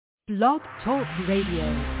Blog Talk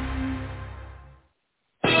Radio.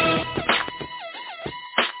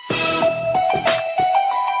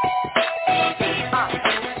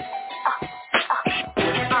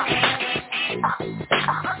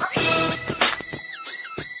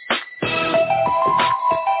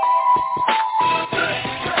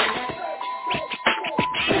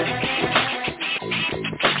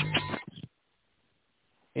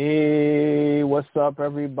 Hey, what's up,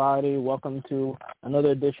 everybody? Welcome to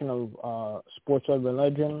another edition of Sports Urban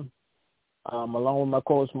Legend. Along with my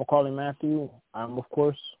co-host, Macaulay Matthew, I'm, of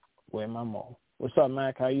course, with my Mo. What's up,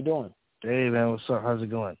 Mac? How you doing? Hey, man. What's up? How's it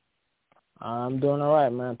going? I'm doing all right,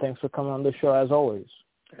 man. Thanks for coming on the show, as always.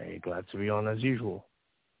 Hey, glad to be on as usual.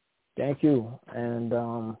 Thank you. And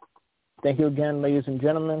thank you again, ladies and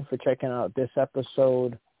gentlemen, for checking out this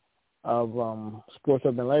episode of Sports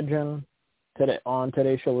Urban Legend. On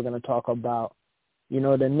today's show, we're going to talk about,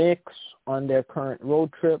 the Knicks on their current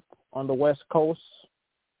road trip on the West Coast.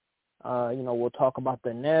 We'll talk about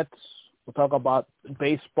the Nets. We'll talk about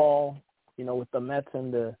baseball, with the Mets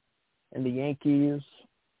and the Yankees,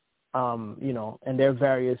 and their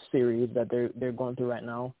various series that they're going through right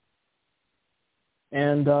now.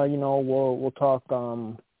 And, we'll talk,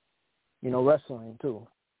 wrestling too.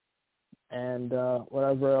 And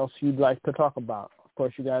whatever else you'd like to talk about. Of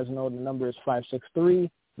course, you guys know the number is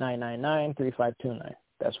 563-999-3529.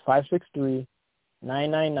 That's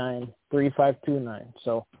 563-999-3529.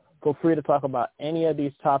 So feel free to talk about any of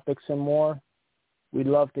these topics and more. We'd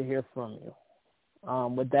love to hear from you.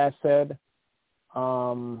 With that said,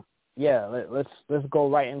 let's go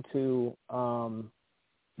right into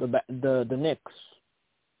the Knicks.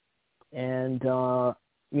 And the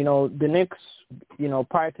Knicks,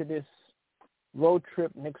 prior to this road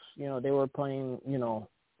trip, Knicks, they were playing,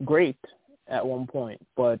 great at one point,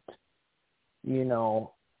 but,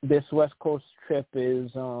 this West Coast trip is,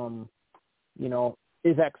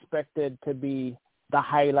 is expected to be the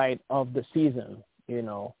highlight of the season.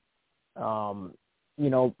 A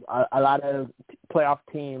lot of playoff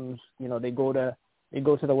teams, they go to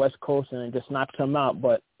the West Coast and it just knocks them out.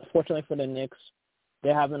 But fortunately for the Knicks,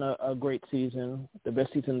 they're having a great season, the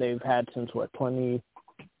best season they've had since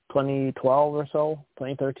 2012 or so,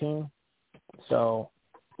 2013. So,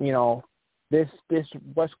 this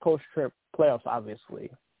West Coast trip, playoffs obviously,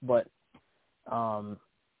 but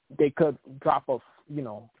they could drop a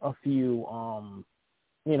few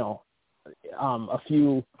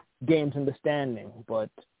games in the standing. But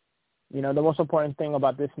the most important thing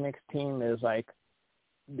about this Knicks team is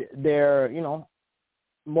they're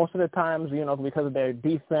most of the times because of their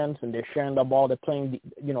defense and they're sharing the ball, they're playing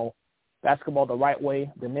basketball the right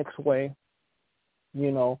way, the Knicks way.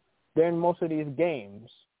 They're in most of these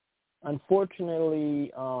games.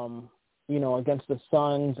 Unfortunately, against the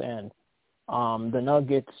Suns and the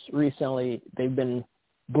Nuggets recently, they've been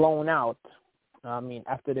blown out.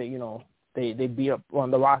 After they beat up on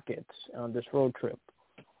the Rockets on this road trip.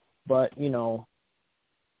 But, the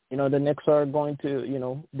Knicks are going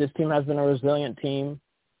to, this team has been a resilient team,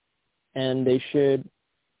 and they should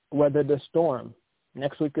weather the storm.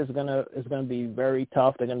 Next week is gonna be very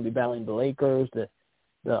tough. They're gonna be battling the Lakers, the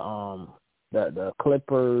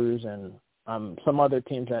Clippers, and some other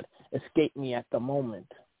teams that escape me at the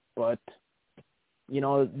moment. But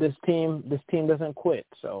this team doesn't quit.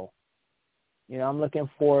 So I'm looking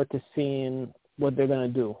forward to seeing what they're gonna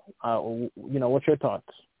do. What's your thoughts?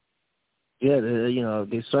 Yeah,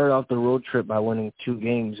 they started off the road trip by winning 2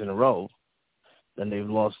 games in a row. Then they've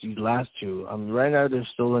lost these last 2. Right now they're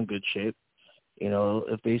still in good shape.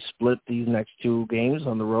 If they split these next 2 games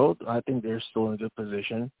on the road, I think they're still in good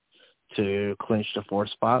position to clinch the 4th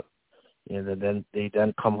spot. Then they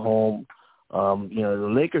come home. The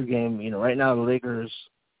Laker game, right now the Lakers,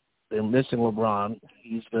 they're missing LeBron.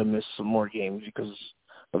 He's going to miss some more games because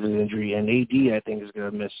of his injury. And AD, I think, is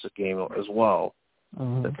going to miss a game as well.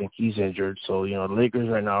 Mm-hmm. I think he's injured. So, the Lakers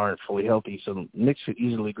right now aren't fully healthy. So Knicks could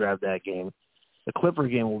easily grab that game. The Clipper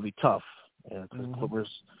game will be tough because the Clippers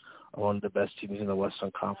are one of the best teams in the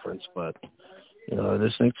Western Conference. But,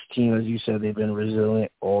 this Knicks team, as you said, they've been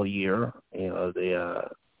resilient all year. They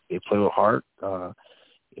play with heart.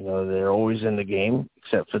 They're always in the game,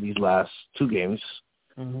 except for these last 2 games.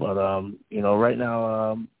 Mm-hmm. But, right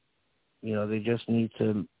now, they just need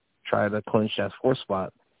to try to clinch that 4th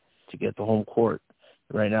spot to get the home court.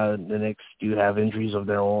 Right now, the Knicks do have injuries of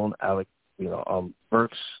their own.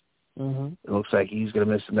 Burks, it looks like he's going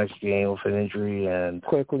to miss the next game with an injury, and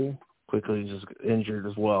quickly just injured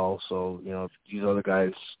as well. So, these other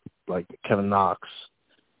guys like Kevin Knox,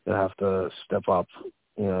 they have to step up,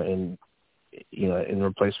 in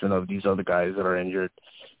replacement of these other guys that are injured.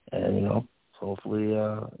 And, hopefully,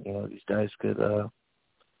 these guys could,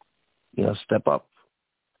 step up.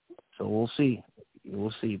 So we'll see.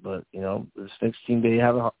 We'll see. But, this Knicks team, they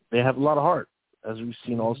have a lot of heart, as we've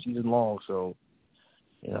seen all season long. So,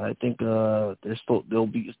 I think they'll still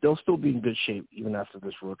be in good shape even after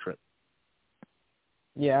this road trip.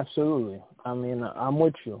 Yeah, absolutely. I mean, I'm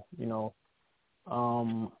with you.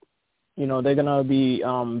 They're gonna be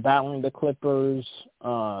battling the Clippers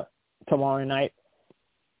tomorrow night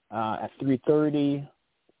at 3:30.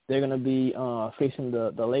 They're gonna be facing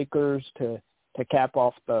the Lakers to cap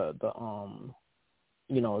off the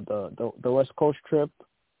West Coast trip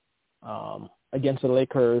against the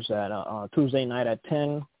Lakers at Tuesday night at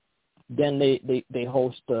 10. Then they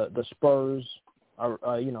host the Spurs,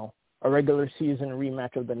 a regular season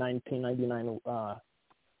rematch of the 1999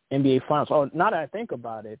 NBA Finals. Oh, now that I think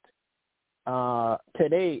about it,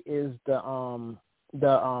 today is the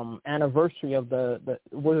anniversary of the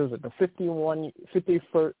 51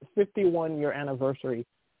 year anniversary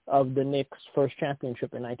of the Knicks' first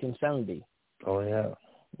championship in 1970. Oh yeah.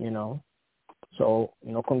 So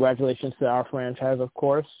congratulations to our franchise, of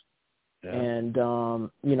course. Yeah. And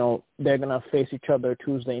they're gonna face each other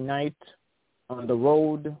Tuesday night on the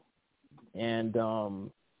road, and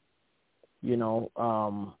then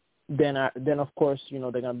of course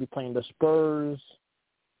they're gonna be playing the Spurs,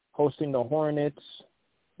 hosting the Hornets,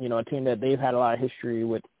 a team that they've had a lot of history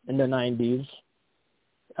with in the 90s.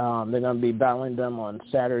 They're gonna be battling them on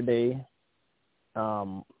Saturday,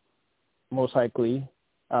 most likely.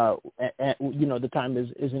 The time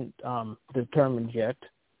isn't determined yet.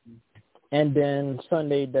 And then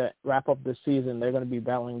Sunday, to wrap up the season, they're going to be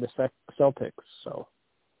battling the Celtics. So,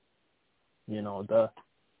 the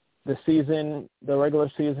regular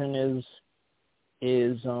season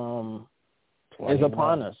is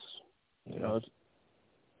upon us. It's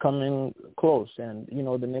coming close, and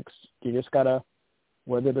the Knicks, you just gotta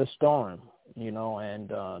weather the storm, and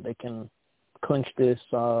they can clinch this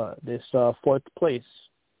fourth place.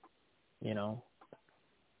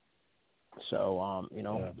 So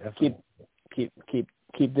keep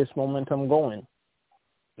this momentum going.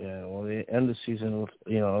 Yeah, well, they end the season with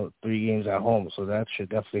 3 games at home, so that should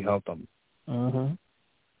definitely help them. Mhm.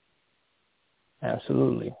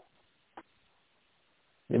 Absolutely.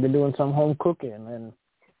 They've been doing some home cooking, and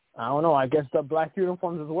I don't know. I guess the black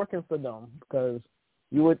uniforms is working for them, because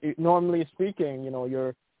you would, normally speaking,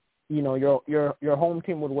 your home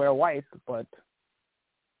team would wear white, but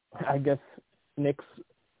I guess Knicks,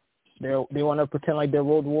 they want to pretend like they're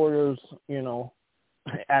road warriors,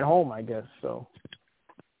 at home, I guess. So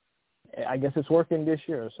I guess it's working this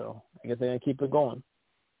year, so I guess they're going to keep it going.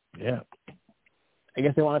 Yeah. I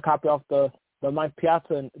guess they want to copy off the Mike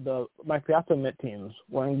Piazza Met teams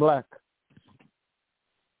wearing black.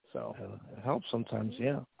 So it helps sometimes,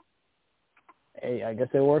 yeah. Hey, I guess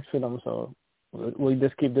it works for them, so we'll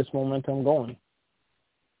just keep this momentum going.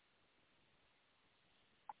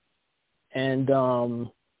 And,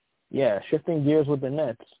 shifting gears with the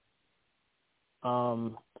Nets.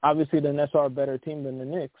 Obviously, the Nets are a better team than the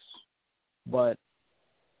Knicks, but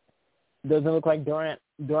doesn't look like Durant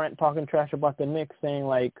talking trash about the Knicks, saying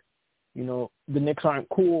like, the Knicks aren't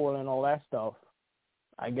cool and all that stuff.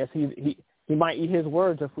 I guess he might eat his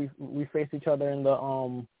words if we face each other in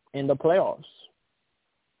the playoffs.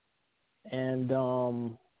 And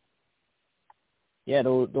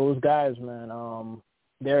those guys, man.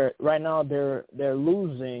 They're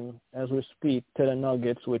losing as we speak to the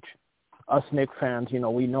Nuggets, which us Knicks fans,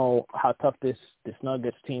 we know how tough this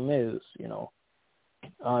Nuggets team is.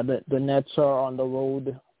 The Nets are on the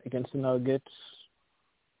road against the Nuggets.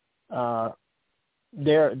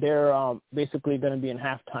 They're basically going to be in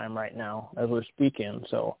halftime right now as we're speaking.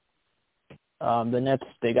 So the Nets,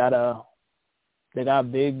 they got a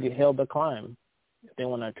big hill to climb if they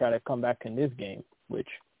want to try to come back in this game,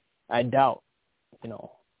 which I doubt.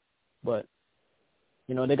 But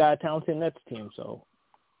they got a talented Nets team, so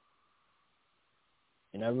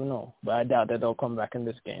you never know. But I doubt that they'll come back in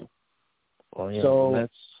this game. Well, yeah, so the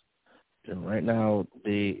Nets, right now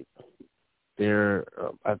they're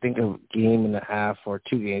I think a game and a half or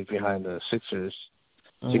 2 games behind the Sixers.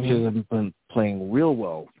 Mm-hmm. Sixers have been playing real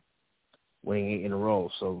well, winning 8 in a row.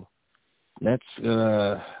 So Nets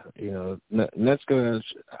they're gonna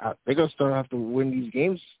start have to win these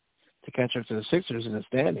games to catch up to the Sixers in the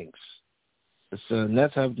standings. The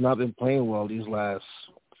Nets have not been playing well these last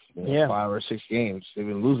 5 or 6 games. They've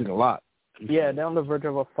been losing a lot. Yeah, they're on the verge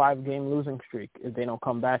of a 5-game losing streak if they don't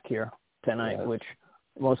come back here tonight, which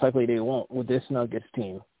most likely they won't with this Nuggets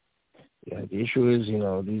team. Yeah, the issue is,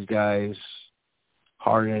 these guys,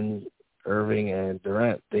 Harden, Irving, and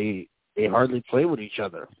Durant, they they hardly play with each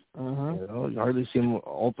other. Mm-hmm. You know, you hardly see them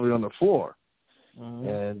all three on the floor. Mm-hmm.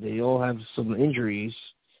 And they all have some injuries.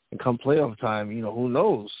 And come playoff time, you know, who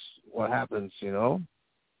knows what happens, you know?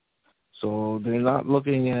 So they're not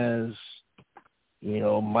looking as, you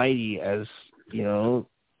know, mighty as, you know,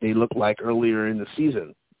 they looked like earlier in the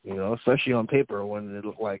season, you know, especially on paper when it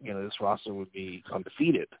looked like, you know, this roster would be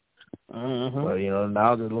undefeated. Mm-hmm. But, you know,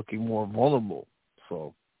 now they're looking more vulnerable.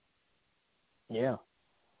 So. Yeah.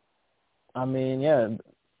 I mean, yeah.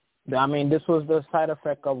 I mean, this was the side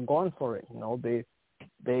effect of going for it. You know,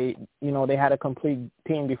 they had a complete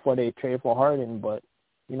team before they traded for Harden, but,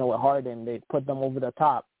 you know, with Harden, they put them over the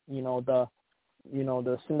top. You know, the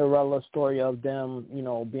Cinderella story of them, you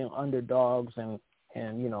know, being underdogs and,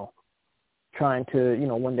 you know, trying to, you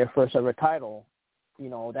know, win their first ever title, you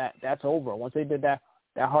know, that's over. Once they did that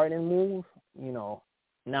Harden move, you know,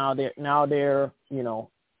 now they're, you know,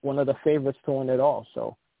 one of the favorites to win it all.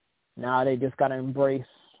 So now they just got to embrace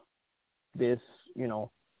this, you know,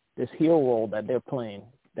 this heel role that they're playing,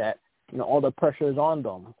 that, you know, all the pressure is on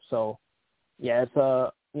them. So, yeah, it's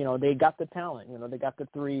you know, they got the talent. You know, they got the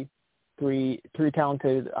three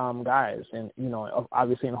talented guys, and, you know,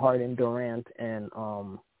 obviously in Harden, Durant, and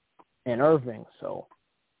Irving. So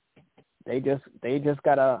they just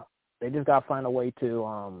gotta find a way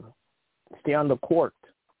to stay on the court,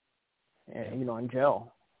 and, you know, and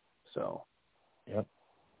gel. So, yep.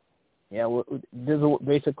 Yeah, this is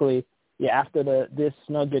basically. Yeah, after this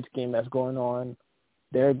Nuggets game that's going on,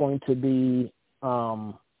 they're going to be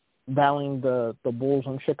battling the Bulls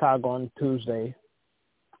in Chicago on Tuesday.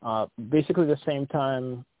 Basically the same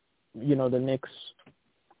time, you know, the Knicks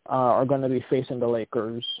are going to be facing the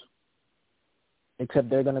Lakers, except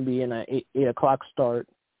they're going to be in an 8 o'clock start.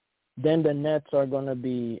 Then the Nets are going to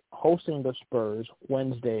be hosting the Spurs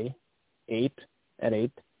Wednesday, 8.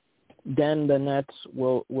 Then the Nets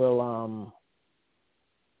will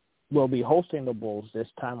be hosting the Bulls this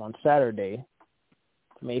time on Saturday,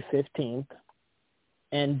 May 15th.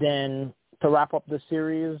 And then to wrap up the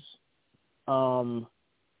series,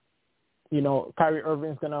 you know, Kyrie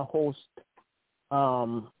Irving's going to host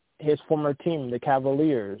his former team, the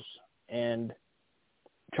Cavaliers, and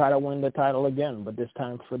try to win the title again, but this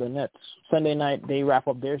time for the Nets. Sunday night, they wrap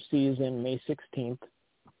up their season May 16th.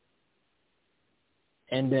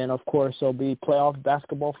 And then, of course, there'll be playoff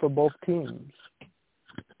basketball for both teams.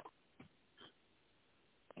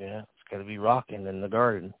 Yeah, it's got to be rocking in the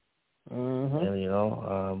Garden. Mm-hmm. And, you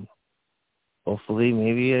know, hopefully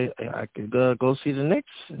maybe I could go see the Knicks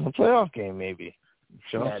in the playoff game maybe.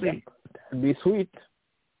 Shall see. That'd be sweet.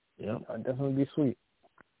 Yeah. That'd definitely be sweet.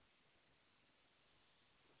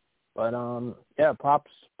 But, yeah, props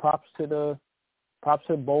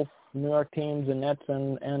to both New York teams, the Nets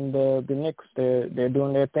and the Knicks. They're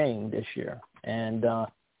doing their thing this year. And,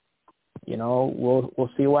 you know, we'll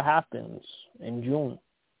see what happens in June.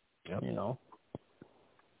 Yep. You know.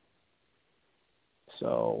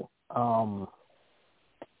 So,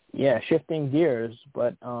 yeah, shifting gears,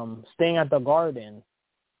 but staying at the Garden,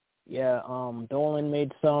 yeah, Dolan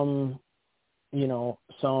made some, you know,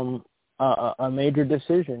 a major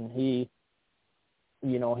decision. He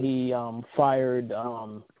fired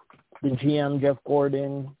the GM Jeff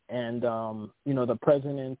Gordon and you know, the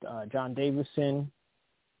president John Davison,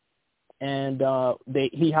 and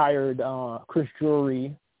he hired Chris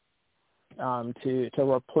Drury to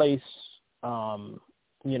replace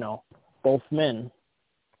you know, both men,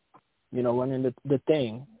 you know, running the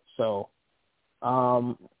thing. So,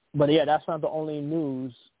 but yeah, that's not the only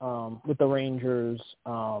news with the Rangers.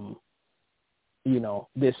 You know,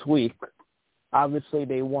 this week, obviously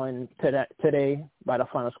they won today by the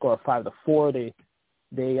final score of 5-4.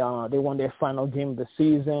 They won their final game of the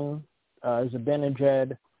season.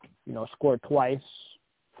 Zibanejad, you know, scored twice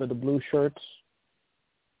for the Blue Shirts.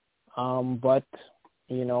 But,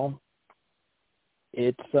 you know,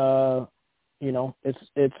 it's a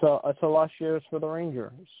lost years for the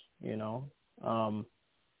Rangers, you know.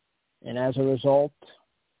 And as a result,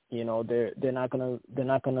 you know, they're not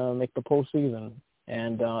gonna make the postseason.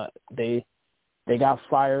 And they got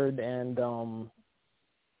fired, and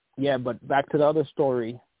yeah, but back to the other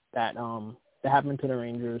story that happened to the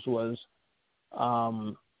Rangers was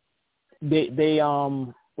they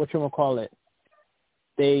whatchamacallit,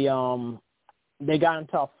 they got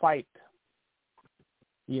into a fight,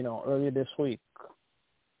 you know, earlier this week.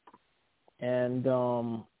 And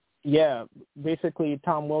yeah, basically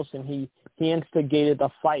Tom Wilson, he instigated the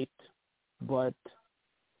fight, but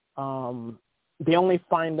they only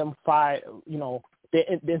fined him you know, they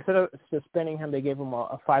instead of suspending him, they gave him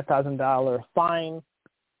a $5,000 fine,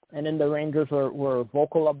 and then the Rangers were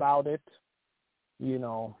vocal about it, you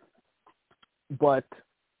know, but,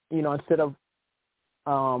 instead of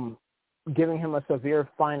giving him a severe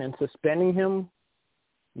fine and suspending him,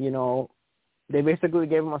 they basically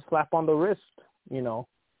gave him a slap on the wrist,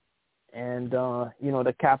 And,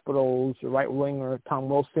 the Capitals right winger, Tom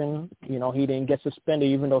Wilson, he didn't get suspended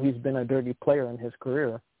even though he's been a dirty player in his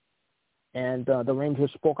career. And the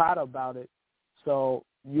Rangers spoke out about it. So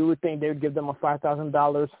you would think they would give them a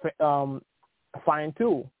 $5,000 fine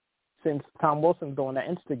too, since Tom Wilson's the one that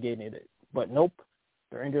instigated it. But nope,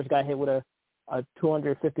 the Rangers got hit with a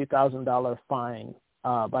 $250,000 fine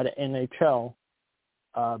by the NHL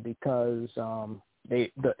because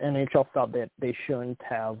the NHL felt that they shouldn't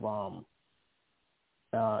have,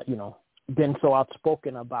 been so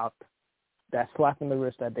outspoken about that slap in the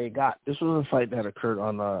wrist that they got. This was a fight that occurred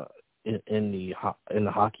on in the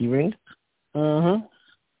hockey ring. Mm-hmm.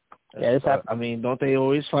 Yeah, I mean, don't they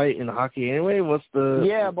always fight in hockey anyway? But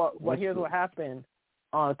here's what happened.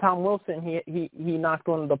 Tom Wilson, he knocked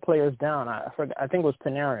one of the players down. I forgot. I think it was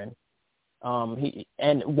Panarin.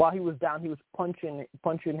 And while he was down, he was punching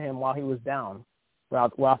him while he was down,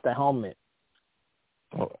 off the helmet.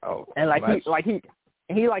 And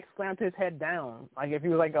he slammed his head down, like if he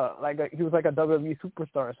was like a WWE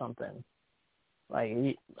superstar or something.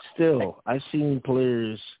 I've seen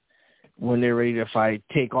players when they're ready to fight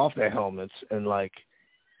take off their helmets and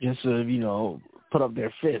just put up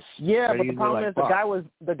their fists. Yeah, but the problem is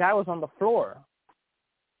the guy was on the floor.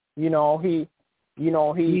 He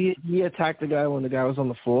attacked the guy when the guy was on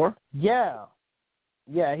the floor. Yeah.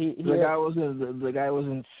 The guy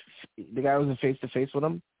wasn't face to face with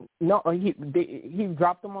him. No, he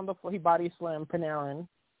dropped him on the floor. He body slammed Panarin,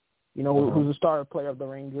 who's a star player of the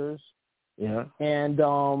Rangers. Yeah. And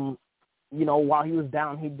while he was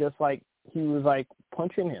down, he was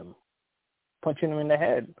punching him in the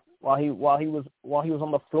head while he was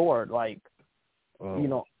on the floor,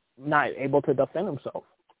 not able to defend himself.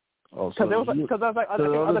 Oh, so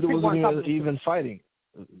other people weren't even fighting.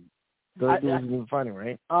 Those dudes weren't fighting,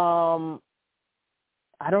 right? I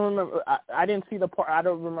don't remember. I didn't see the part. I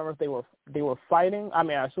don't remember if they were fighting. I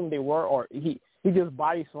mean, I assume they were, or he just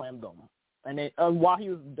body slammed them. And while he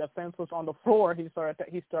was defenseless on the floor, he started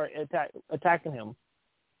attacking him.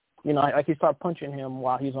 He started punching him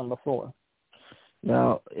while he's on the floor.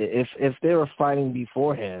 Now, if they were fighting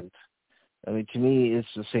beforehand, I mean, to me, it's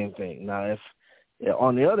the same thing. Now, if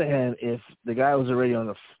on the other hand, if the guy was already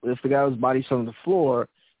if the guy was body slammed on the floor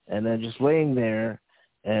and then just laying there,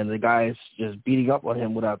 and the guy's just beating up on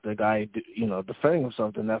him without the guy, defending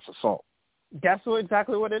himself, then that's assault. That's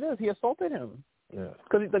exactly what it is. He assaulted him. Yeah.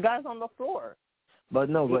 Because the guy's on the floor.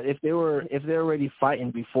 But if they're already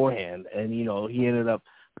fighting beforehand, and he ended up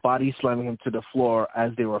body slamming him to the floor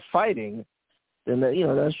as they were fighting, then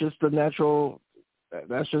that's just the natural.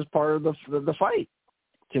 That's just part of the fight.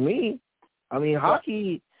 To me, I mean,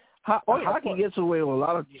 hockey gets away with a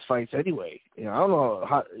lot of these fights anyway. I don't know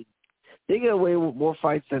how they get away with more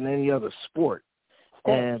fights than any other sport,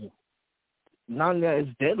 and none of that is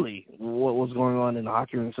deadly. What was going on in the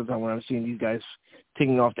hockey ring sometimes when I'm seeing these guys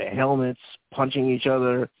taking off their helmets, punching each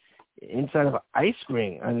other inside of an ice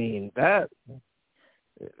ring. I mean,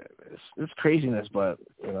 it's craziness, but,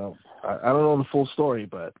 I don't know the full story,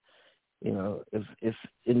 but, if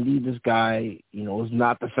indeed this guy, was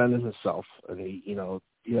not defending himself and the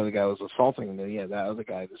other guy was assaulting him, then yeah, that other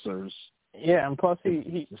guy deserves. Yeah, and plus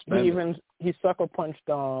he sucker punched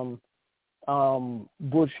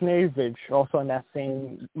Buchnevich also in that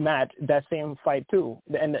same match, that same fight too,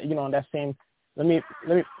 and that same. Let me.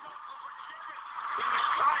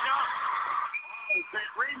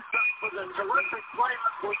 For the terrific play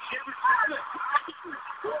on Buchnevich.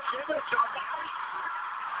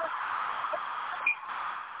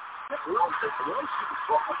 Wilson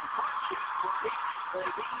throwing punches for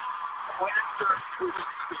after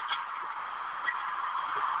Buchnevich.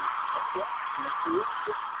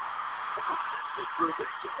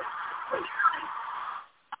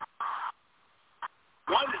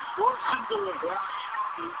 What is Wilson doing?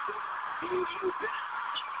 He's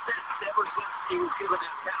ever since he was given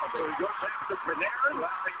his penalty. So he goes after Panarin? Well,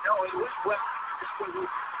 no, he went after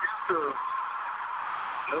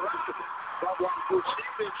the rest of it. But while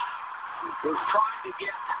Buchnevich was trying to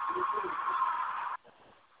get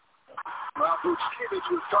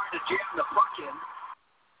jam the puck in,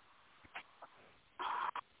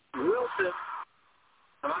 Wilson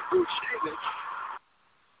on Buchnevich.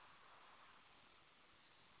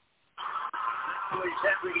 He's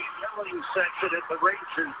having a yelling section at the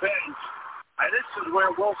Rangers bench. And this is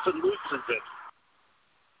where Wilson loses it.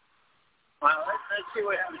 Well, let's see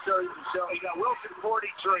what happens. So he got Wilson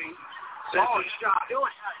 43. Shot.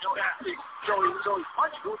 So he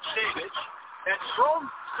punched Buchnevich. And Strome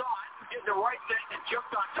saw it, did the right thing, and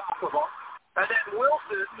jumped on top of him. And then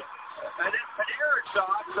Wilson, and then Panarin saw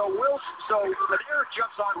it, so Panarin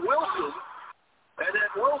jumps on Wilson, and then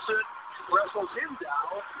Wilson wrestles him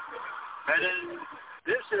down, and then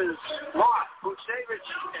this is Roth, Vucevic,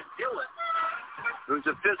 and Dillon, who's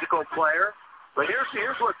a physical player. But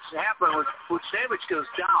here's what's happened with Vucevic goes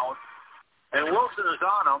down, and Wilson is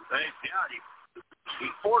on him, and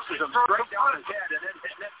he forces him straight down his head, and then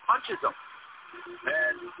punches him.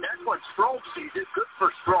 And that's what Strome sees. It's good for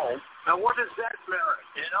Strome. Now, what does that merit,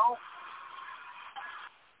 you know?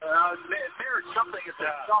 It merits something at the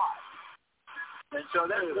shot. And so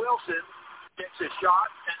then Wilson takes a shot,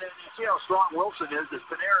 and then you see how strong Wilson is as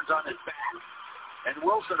Panarin's on his back. And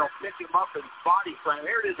Wilson will pick him up and body slam.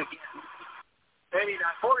 Here it is again.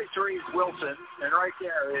 43 is Wilson, and right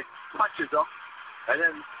there it punches him. And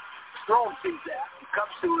then Strome sees that and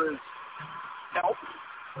comes to his help.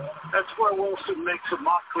 That's where Wilson makes a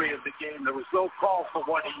mockery of the game. There was no call for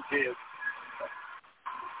what he did.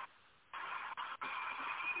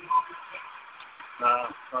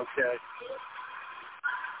 Okay.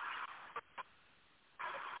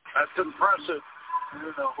 That's impressive. I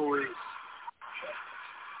don't know who he is.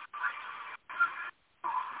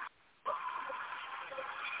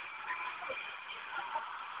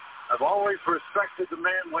 I've always respected the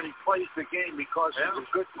man when he plays the game because he's a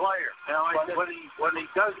good player. Now, when he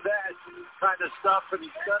does that kind of stuff and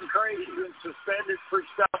he's done crazy and suspended for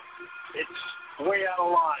stuff, it's way out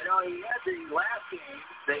of line. Now, he had the last game,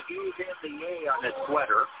 they gave him the A on his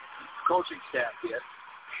sweater, coaching staff did,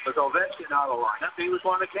 with Ovechkin out of lineup. He was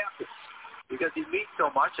one of the captains because he meets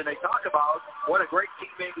so much, and they talk about what a great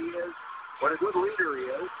teammate he is, what a good leader he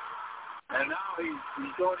is, and now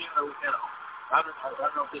he's going into, I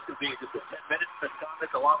don't know if this could be just a 10-minute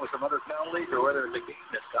misconduct along with some other penalties or whether it's a game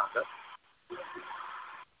misconduct.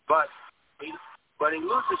 But he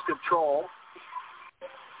loses control.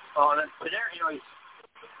 And then Panarin, he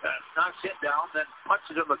knocks him down, then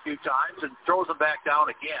punches him a few times and throws him back down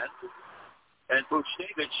again. And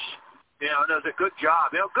Vucevic, does a good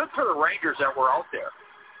job. Good for the Rangers that were out there.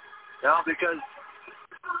 Because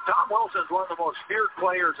Tom Wilson's one of the most feared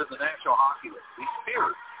players in the National Hockey League. He's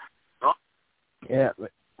feared. Yeah,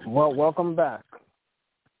 well, welcome back.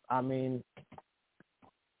 I mean,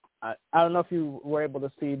 I don't know if you were able to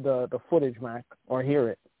see the footage, Mac, or hear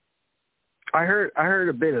it. I heard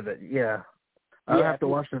a bit of it. Yeah, I have to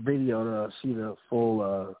watch the video to see the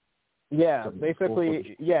full.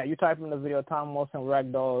 Basically, you type in the video, Tom Wilson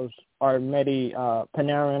ragdolls Armedi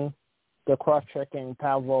Panarin, the cross-checking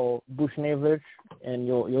Pavel Buchnevich, and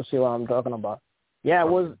you'll see what I'm talking about. Yeah, it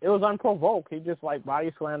was unprovoked. He just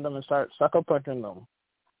body slammed them and started sucker punching them.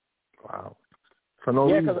 Wow. For no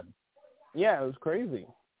reason. Yeah, it was crazy.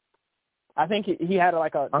 I think he had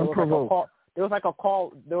unprovoked. There was a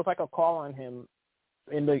call on him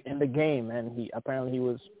in the game, and he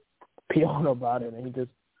was peeled about it, and he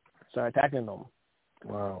just started attacking them.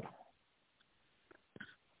 Wow.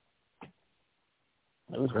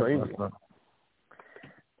 It was crazy. So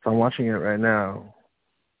I'm watching it right now.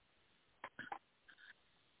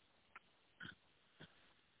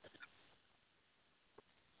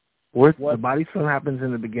 What the body slam happens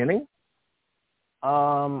in the beginning?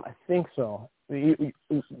 I think so. I see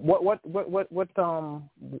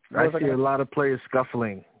a lot of players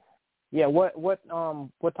scuffling. Yeah. What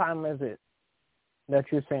time is it that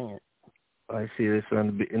you're saying it? I see this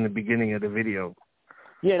in the beginning of the video.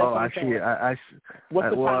 Yeah. That's I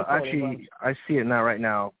see it now. Right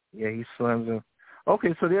now. Yeah, he slams him.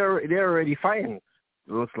 Okay, so they're already fighting.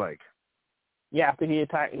 It looks like. Yeah, after he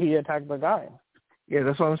attacked the guy. Yeah,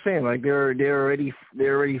 that's what I'm saying. They're already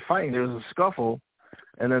fighting. There's a scuffle,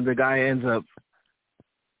 and then the guy ends up.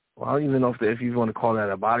 Well, I don't even know if you want to call that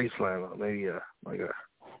a body slam, or maybe a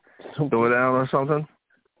throw it down or something.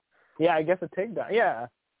 Yeah, I guess a takedown. Yeah,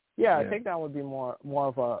 a takedown would be more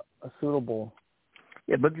of a suitable.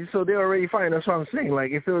 Yeah, but so they're already fighting. That's what I'm saying.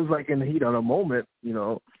 If it was in the heat of the moment, it's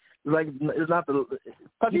not the.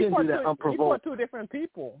 He didn't do that unprovoked. He fought two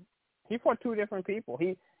different people.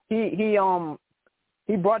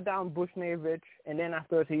 He brought down Buchnevich, and then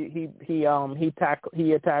afterwards he attacks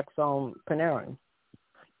Panarin.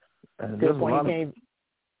 There's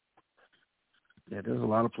a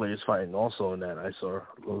lot of players fighting also in that. I saw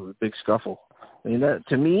a big scuffle. I mean, that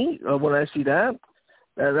to me, when I see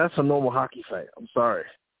that's a normal hockey fight. I'm sorry.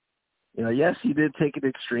 Yes, he did take it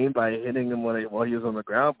extreme by hitting him while he was on the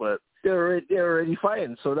ground, but they're already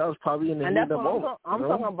fighting. So that was probably in the heat of the moment. I'm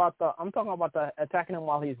talking about the attacking him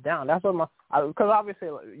while he's down. That's what because obviously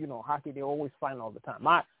hockey, they always fighting all the time.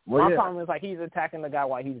 My problem is he's attacking the guy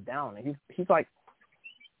while he's down, and he's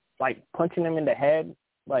like punching him in the head,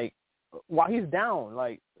 like while he's down.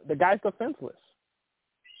 Like the guy's defenseless.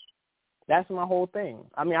 That's my whole thing.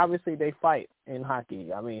 I mean, obviously they fight in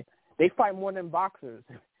hockey. I mean, they fight more than boxers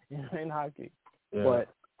in hockey. Yeah. But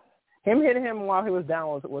him hitting him while he was down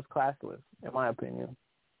was classless, in my opinion.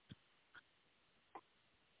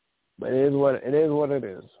 But it is what it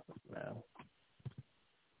is, man.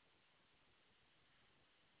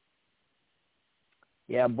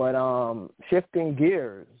 Yeah, but shifting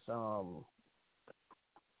gears, the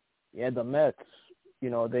Mets, you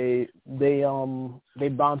know, they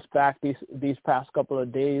bounced back these past couple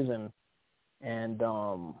of days and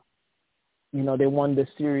you know, they won the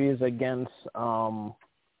series against the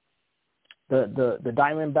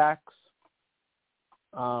Diamondbacks.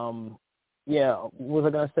 What was I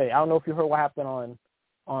gonna say? I don't know if you heard what happened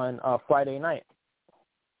on Friday night.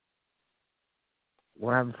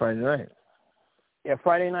 What happened Friday night? Yeah,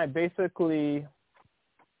 Friday night. Basically,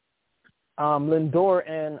 Lindor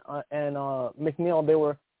and McNeil,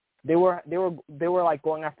 they were like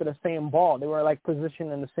going after the same ball. They were like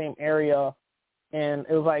positioned in the same area, and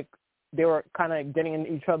it was like they were kind of getting in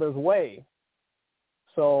each other's way.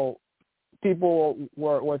 So people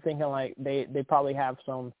were thinking like they probably have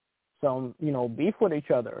some you know, beef with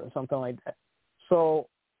each other or something like that. So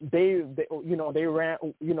they ran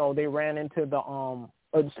into the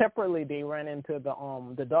separately they ran into the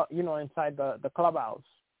you know, inside the clubhouse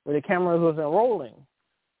where the cameras wasn't rolling.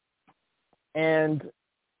 And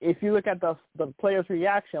if you look at the players'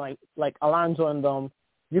 reaction, like Alonso and them,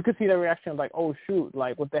 you could see their reaction like, oh shoot,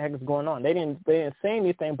 like what the heck is going on? They didn't say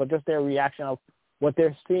anything, but just their reaction of what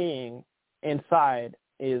they're seeing inside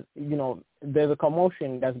is, you know, there's a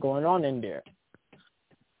commotion that's going on in there.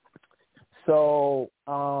 So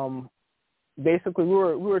basically, we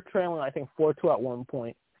were trailing, I think 4-2 at one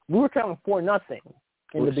point. We were trailing 4-0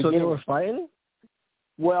 in the beginning. So they were fighting?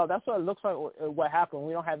 Well, that's what it looks like. What happened?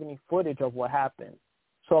 We don't have any footage of what happened.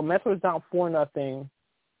 So Mets was down 4-0.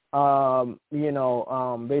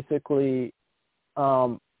 Basically,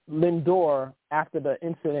 Lindor, after the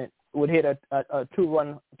incident, would hit a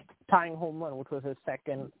 2-run tying home run, which was his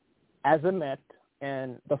second as a Met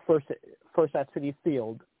and the first at Citi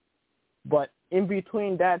Field. But in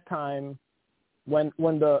between that time, when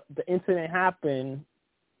the incident happened,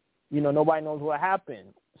 you know, nobody knows what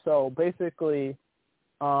happened. So basically,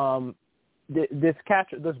 this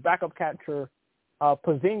backup catcher,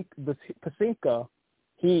 Pazinka,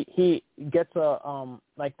 he gets a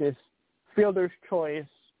like this fielder's choice,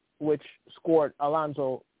 which scored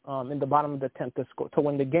Alonso in the bottom of the 10th to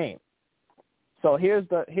win the game. So here's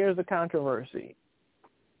the controversy.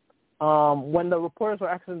 When the reporters were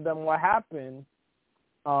asking them what happened,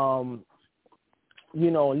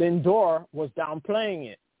 Lindor was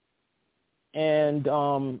downplaying it, and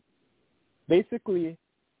basically,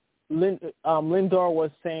 Lindor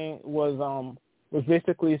was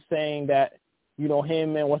basically saying that, you know,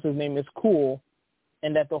 him and what's his name is cool,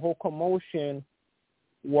 and that the whole commotion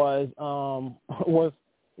was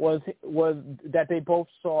that they both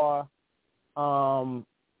saw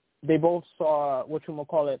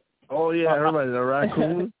whatchamacallit. Oh yeah, I heard about it, the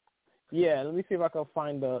raccoon. Yeah, let me see if I can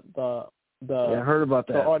find the I heard about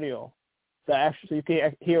that. The audio. So actually you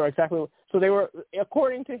can hear exactly. So they were,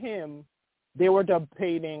 according to him, they were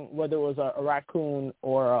debating whether it was a raccoon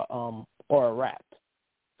or a rat.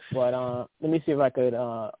 But let me see if I could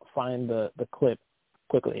find the clip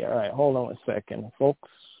quickly. All right, hold on a second, folks.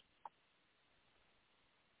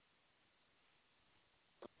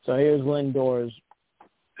 So here's Lindor's.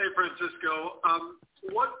 Hey, Francisco.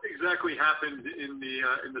 What exactly happened in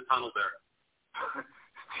the tunnel there?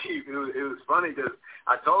 Steve, it was funny because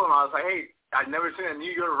I told him, I was like, hey, I'd never seen a New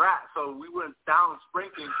York rat, so we went down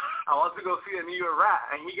sprinting. I wanted to go see a New York rat,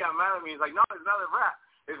 and he got mad at me. He's like, no, it's not a rat.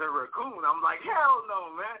 It's a raccoon. I'm like, hell no,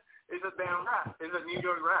 man. It's a damn rat. It's a New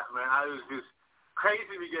York rat, man. I was just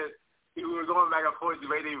crazy because we were going back and forth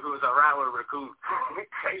debating if it was a rat or a raccoon.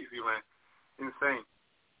 Crazy, man. Insane.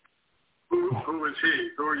 Who was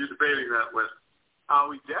he? Who were you debating that with?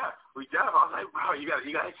 With Jeff. I was like, bro, you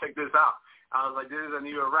gotta check this out. I was like, this is a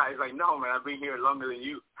New York rat. He's like, no, man, I've been here longer than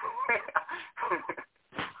you.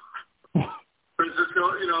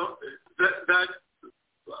 Francisco, you know, that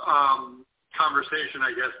conversation,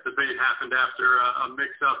 I guess, debate happened after a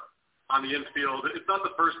mix-up on the infield. It's not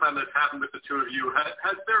the first time that's happened with the two of you.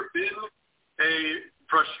 Has there been a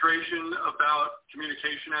frustration about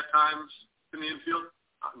communication at times in the infield?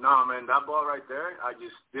 No, man, that ball right there, I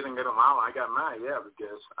just didn't get him out. I got mad,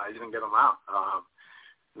 because I didn't get him out.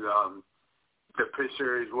 The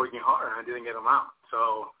pitcher is working hard, and I didn't get him out.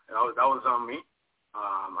 So that was on me.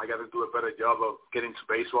 I got to do a better job of getting to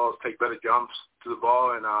baseballs, take better jumps to the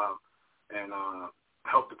ball, and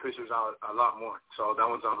help the pitchers out a lot more. So that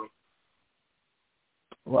one's on me.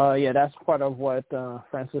 Well, yeah, that's part of what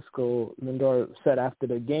Francisco Lindor said after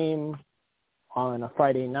the game on a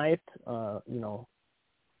Friday night.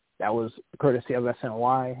 That was courtesy of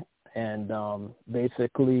SNY. And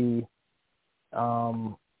basically,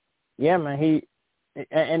 yeah, man,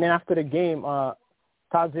 and then after the game,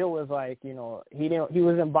 Tazil was like, he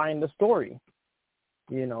wasn't buying the story,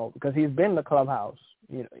 because he's been in the clubhouse,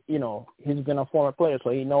 he's been a former player,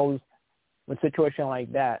 so he knows with a situation like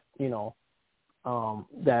that,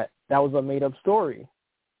 that was a made up story.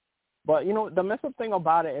 But, the messed up thing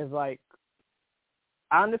about it is, like,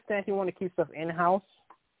 I understand you want to keep stuff in-house,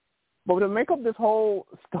 but to make up this whole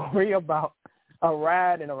story about a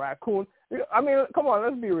rat and a raccoon, I mean, come on,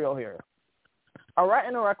 let's be real here. A rat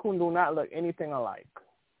and a raccoon do not look anything alike.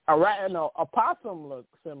 A rat and a possum look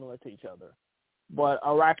similar to each other. But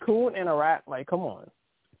a raccoon and a rat, like, come on.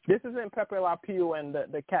 This isn't Pepe Le Pew and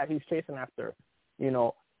the cat he's chasing after.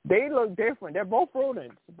 They look different. They're both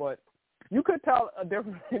rodents, but you could tell a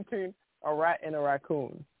difference between a rat and a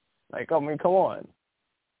raccoon. Like, I mean, come on.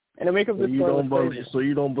 And to make up this story. So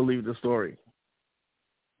you don't believe the story?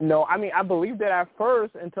 No, I mean, I believed it at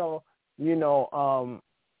first until,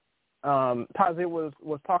 Tazi was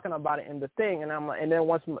talking about it in the thing, and then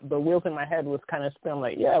once the wheels in my head was kind of spinning,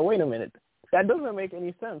 like, yeah, wait a minute, that doesn't make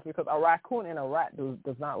any sense because a raccoon and a rat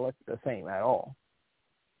does not look the same at all.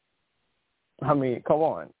 I mean, come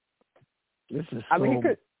on. This is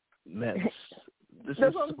Mets. This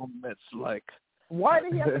is so Mets-like. Why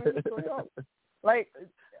did he have to make the story up? Like,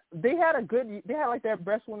 they had like their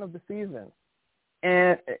best win of the season,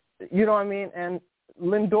 and you know what I mean. And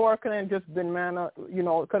Lindor could have just been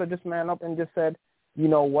could have just man up and just said,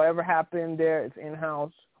 whatever happened there, it's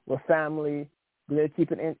in-house, we're family, we're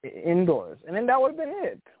keep it indoors, and then that would have been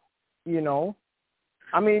it.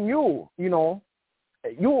 I mean, you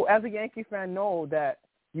as a Yankee fan know that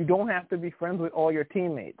you don't have to be friends with all your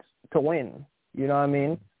teammates to win. You know what I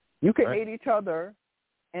mean? You can hate each other,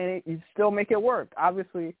 and you still make it work.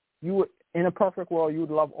 Obviously, in a perfect world,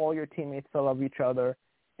 you'd love all your teammates to love each other,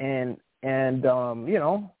 and win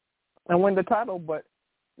the title. But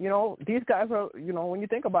these guys are, when you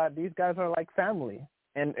think about it, these guys are like family,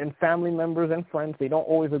 and family members and friends. They don't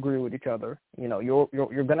always agree with each other.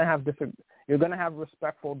 You're gonna have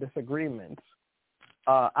respectful disagreements.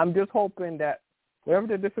 I'm just hoping that whatever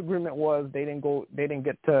the disagreement was, they didn't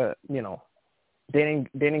get to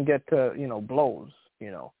blows,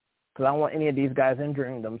 because I don't want any of these guys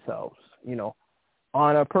injuring themselves,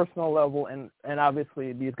 on a personal level, and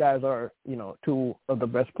obviously these guys are, two of the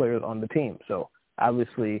best players on the team, so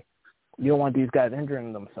obviously you don't want these guys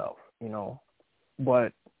injuring themselves,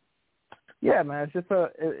 but yeah, man, it's just a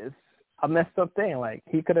messed up thing. Like,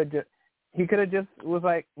 he could have just was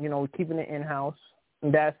like, keeping it in-house,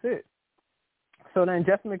 and that's it. So then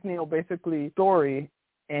Jeff McNeil basically story,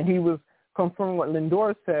 and he was confirming what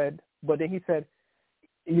Lindor said, but then he said,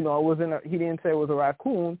 he didn't say it was a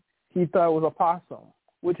raccoon. He thought it was a possum,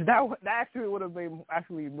 which that actually would have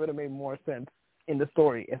made more sense in the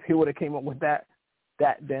story if he would have came up with that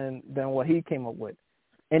than what he came up with.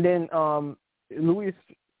 And then Luis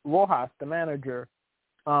Rojas, the manager,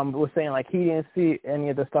 was saying, like, he didn't see any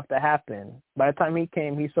of the stuff that happened. By the time he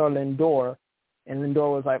came, he saw Lindor, and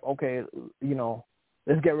Lindor was like, okay,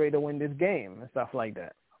 let's get ready to win this game and stuff like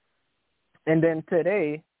that. And then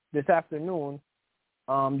this afternoon,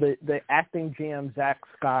 the acting GM, Zach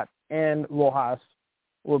Scott, and Rojas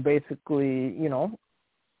were basically,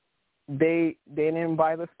 they didn't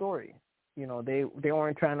buy the story. They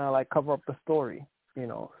weren't trying to, like, cover up the story,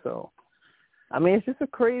 So, I mean, it's just a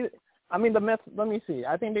crazy – I mean, the Mets – let me see.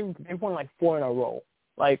 I think they've won, like, 4 in a row.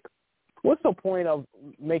 Like, what's the point of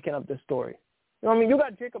making up this story? I mean, you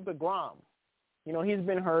got Jacob deGrom. He's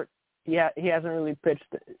been hurt. He hasn't really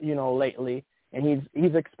pitched, lately, and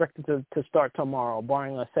he's expected to start tomorrow,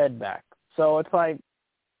 barring a setback. So it's like,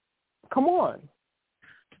 come on,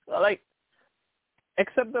 like,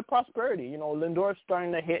 accept the prosperity. Lindor's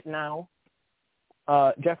starting to hit now.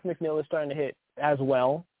 Jeff McNeil is starting to hit as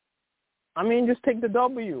well. I mean, just take the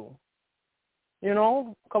W.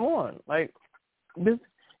 Come on, like this.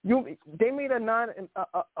 They made a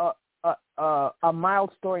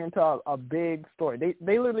mild story into a big story.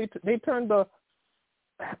 They literally turned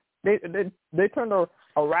they turned a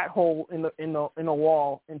rat hole in the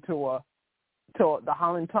wall into the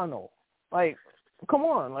Holland Tunnel. Like, come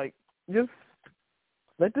on, like, just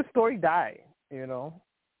let the story die.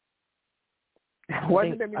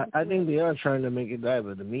 I think they are trying to make it die,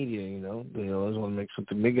 but the media, they always want to make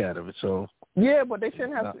something big out of it. So yeah, but they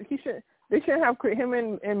shouldn't have. They shouldn't have him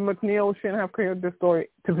and McNeil shouldn't have created this story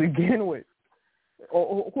to begin with,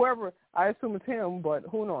 or whoever. I assume it's him, but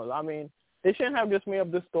who knows? I mean, they shouldn't have just made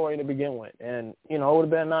up this story to begin with, and it would have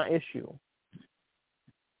been a non-issue.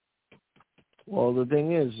 Well, the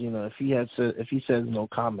thing is, if he says no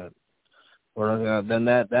comment, or then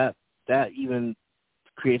that even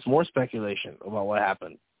creates more speculation about what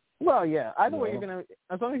happened. Well, yeah, either way,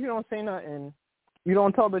 as long as you don't say nothing, you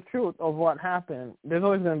don't tell the truth of what happened. There's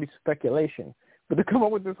always going to be speculation. But to come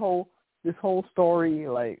up with this whole story,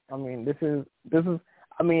 like, I mean, this is.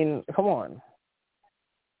 I mean, come on.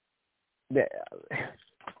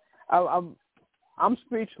 I'm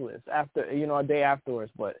speechless after a day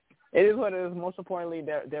afterwards, but it is what it is. Most importantly,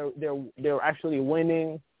 they're actually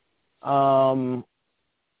winning. The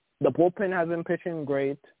bullpen has been pitching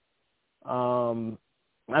great. I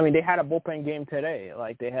mean, they had a bullpen game today.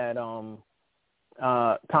 Like they had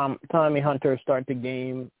Tommy Hunter start the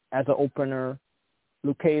game as an opener.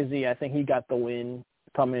 Lucchese, I think he got the win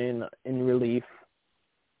coming in relief.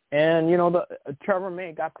 And Trevor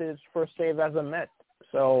May got his first save as a Met.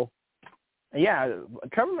 So yeah,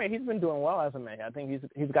 Trevor May, he's been doing well as a Met. I think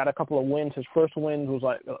he's got a couple of wins. His first win was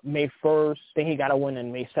like May 1st. Then he got a win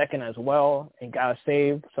in May 2nd as well and got a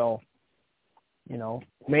save. So,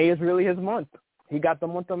 May is really his month. He got the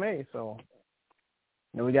month of May. So,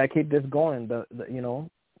 we got to keep this going. The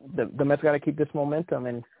Mets got to keep this momentum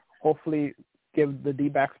and hopefully give the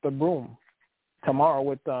D-backs the broom tomorrow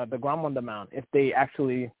with the DeGrom on the mound if they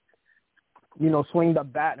actually, swing the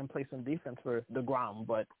bat and play some defense for DeGrom.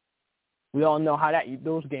 But we all know how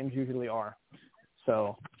those games usually are.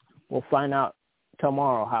 So we'll find out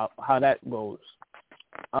tomorrow how that goes.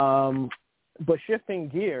 But shifting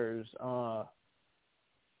gears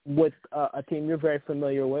with a team you're very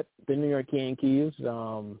familiar with, the New York Yankees. They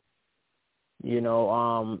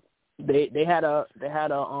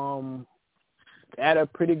had a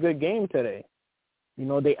pretty good game today.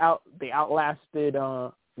 They outlasted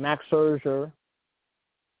Max Scherzer,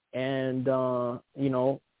 and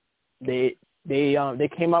they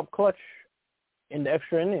came up clutch in the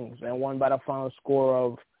extra innings and won by the final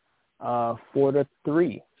score of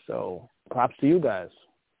 4-3. So props to you guys.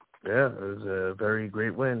 Yeah, it was a very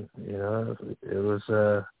great win. It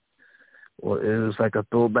was like a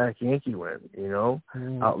throwback Yankee win.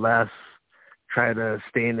 Outlast, try to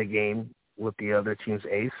stay in the game with the other team's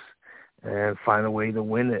ace, and find a way to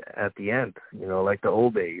win it at the end. Like the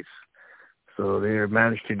old days. So they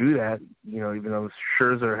managed to do that. Even though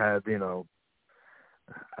Scherzer had,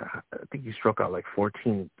 I think he struck out like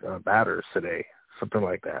 14 batters today, something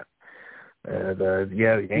like that. And the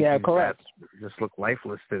Yankees bats just looked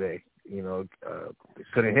lifeless today. They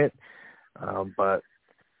couldn't hit. But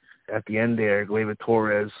at the end there, Gleyber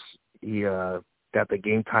Torres, he got the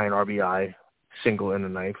game-tying RBI single in the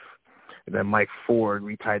ninth. And then Mike Ford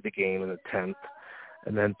retied the game in the 10th.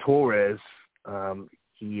 And then Torres,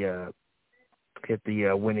 he hit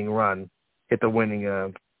the winning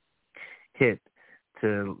hit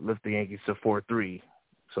to lift the Yankees to 4-3.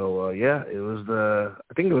 So I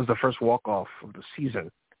think it was the first walk-off of the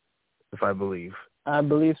season, if I believe. I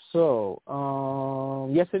believe so.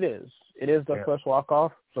 Yes, it is. It is the first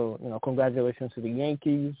walk-off. So, congratulations to the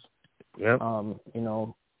Yankees. Yep.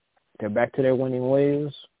 They're back to their winning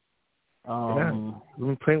ways. We've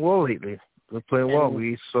been playing well lately. We're playing well.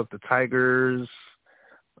 We swept the Tigers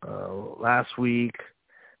last week.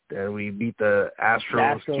 Then we beat the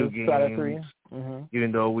Astros 2 games. Mm-hmm.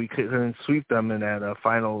 Even though we couldn't sweep them in that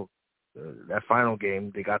final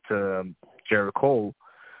game, they got to Jared Cole,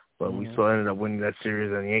 but we still ended up winning that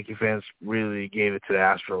series. And the Yankee fans really gave it to the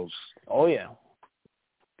Astros. Oh yeah,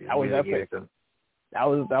 that was epic. That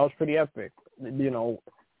was pretty epic.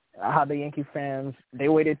 How the Yankee fans, they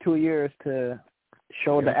waited 2 years to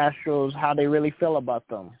show the Astros how they really feel about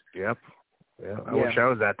them. Yep. Yeah, I wish I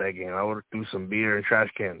was at that game. I would have threw some beer and trash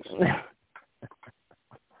cans.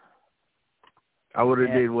 I would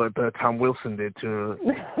have did what Tom Wilson did to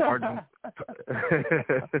Arden.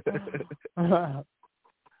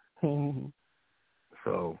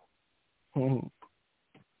 So,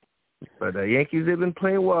 but the Yankees, they've been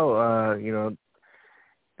playing well.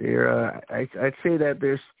 They're I'd say that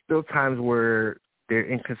there's still times where they're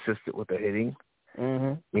inconsistent with the hitting,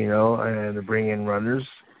 and to bring in runners.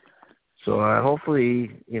 So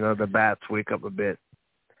hopefully, the bats wake up a bit.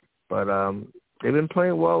 But they've been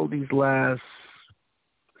playing well these last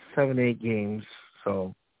 7-8 games.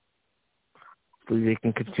 So hopefully they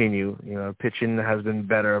can continue. Pitching has been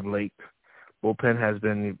better of late. Bullpen has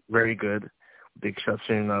been very good, with the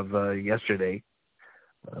exception of yesterday.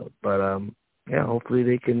 Yeah, hopefully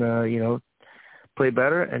they can, play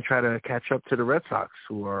better and try to catch up to the Red Sox,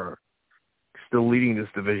 who are still leading this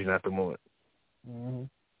division at the moment. Mm-hmm.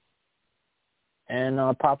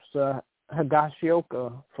 And props to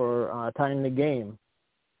Higashioka for tying the game.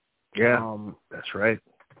 Yeah, that's right.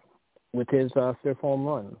 With his fifth home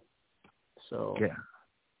run. So yeah.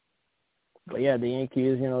 But yeah, the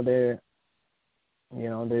Yankees, they're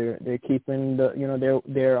keeping the,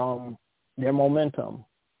 their momentum.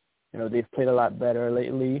 They've played a lot better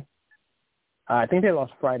lately. I think they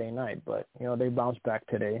lost Friday night, but they bounced back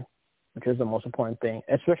today, which is the most important thing,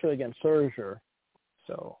 especially against Scherzer.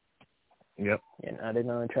 So, yep. They're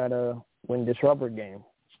gonna try to win this rubber game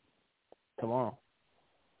tomorrow.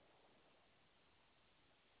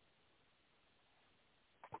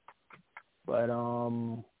 But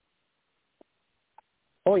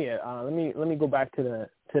let me go back to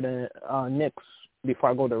the Knicks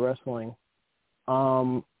before I go to wrestling.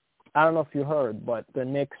 I don't know if you heard, but the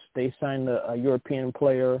Knicks, they signed a European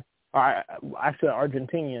player, or actually an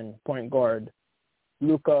Argentinian point guard,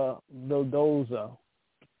 Luka Vildoza.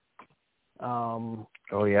 Oh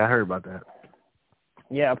yeah, I heard about that.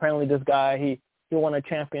 Yeah, apparently this guy he won a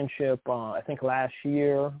championship I think last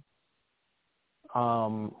year.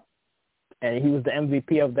 And he was the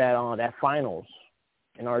MVP of that finals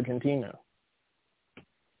in Argentina.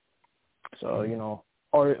 So,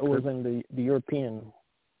 or it was in the European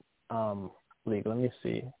league. Let me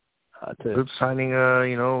see. Good signing,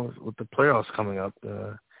 with the playoffs coming up.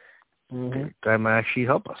 That might actually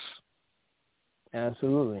help us.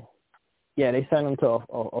 Absolutely. Yeah, they signed him to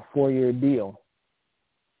a 4-year deal.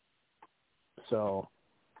 So,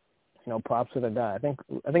 props to the guy. I think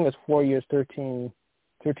it's 4 years,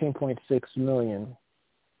 13.6 million.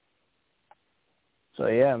 So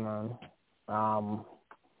yeah, man.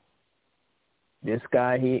 This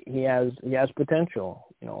guy he has potential,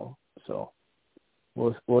 So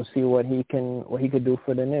we'll see what he could do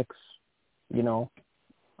for the Knicks,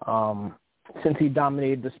 since he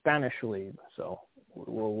dominated the Spanish league. So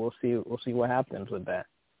we'll see what happens with that.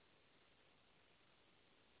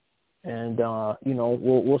 And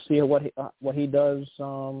we'll see what he does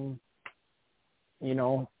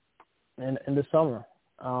in the summer.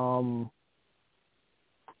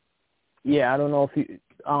 I don't know if you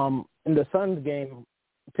in the Suns game,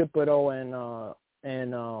 Thibodeau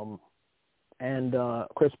and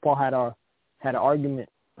Chris Paul had an argument.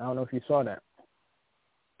 I don't know if you saw that.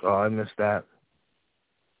 Oh, I missed that.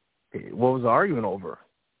 What was the argument over?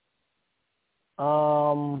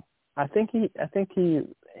 I think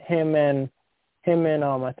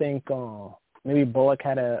maybe Bullock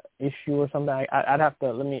had a issue or something. I'd have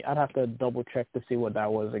to double check to see what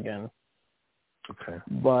that was again. Okay.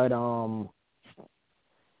 But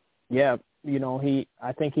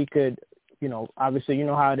I think he could, obviously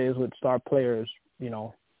how it is with star players,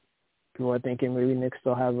 people are thinking maybe Knicks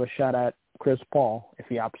still have a shot at Chris Paul if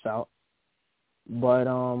he opts out. But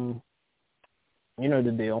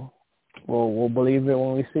the deal. We'll believe it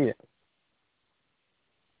when we see it.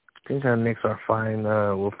 I think the Knicks are fine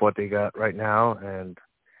with what they got right now, and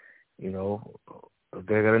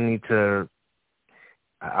they're gonna need to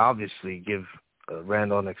obviously give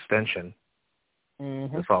Randall an extension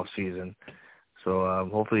this off season. So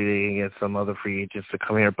hopefully they can get some other free agents to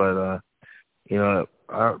come here. But I'm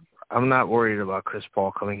not worried about Chris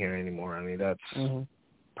Paul coming here anymore. I mean, that's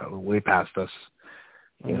probably way past us.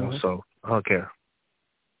 So I don't care.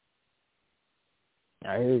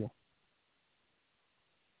 I hear you.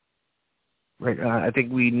 Right, I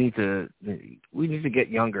think we need to get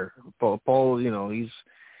younger. Paul, he's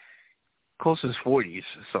close to his 40s,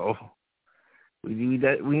 so we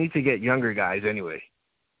need to get younger guys anyway.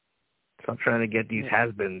 Stop trying to get these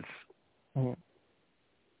has-beens. Mm-hmm.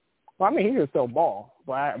 Well, I mean, he can still ball,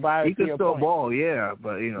 but he can still ball, yeah,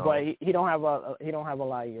 but But he don't have a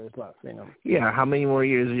lot of years left, Yeah, how many more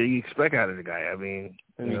years do you expect out of the guy? I mean,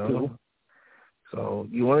 So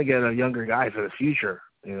you want to get a younger guy for the future.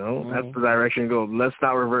 That's the direction to go. Let's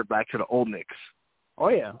not revert back to the old Knicks. Oh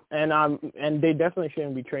yeah, and they definitely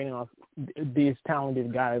shouldn't be trading off these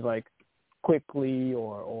talented guys like Quickly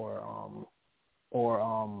or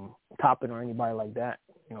Toppin or anybody like that.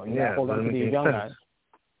 You gotta hold on to these young guys.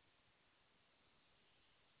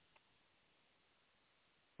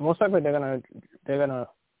 Most likely they're gonna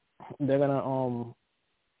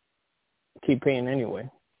keep paying anyway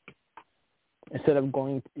instead of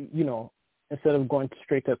going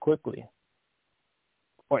straight to Quickly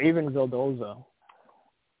or even Vildoza.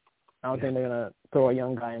 I don't think they're gonna throw a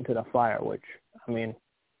young guy into the fire. Which, I mean,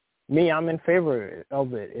 I'm in favor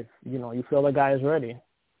of it. If you feel the guy is ready,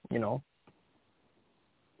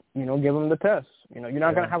 give him the test. You're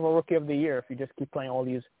not going to have a rookie of the year if you just keep playing all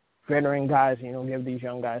these veteran guys. Give these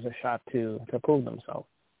young guys a shot to prove themselves.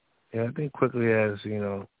 Yeah, I think quickly as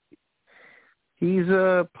he's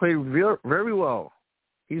played very well.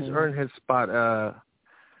 He's earned his spot.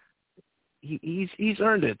 He's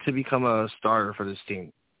earned it to become a starter for this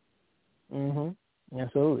team.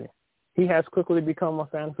 Absolutely. He has quickly become a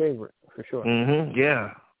fan favorite for sure.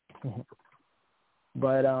 Yeah.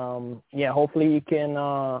 But hopefully he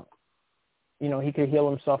can he could heal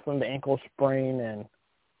himself from the ankle sprain, and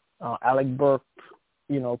Alec Burks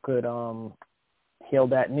could heal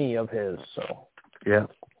that knee of his. So yeah.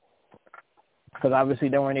 Because obviously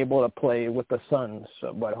they weren't able to play with the Suns,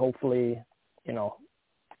 but hopefully,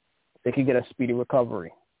 they could get a speedy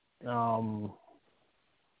recovery.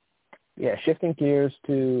 Shifting gears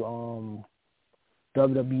to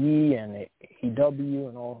WWE and AEW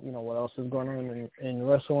and all, what else is going on in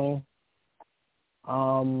wrestling.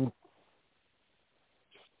 I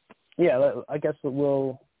guess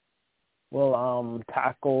we'll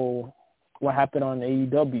tackle what happened on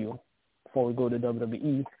AEW before we go to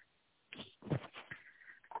WWE.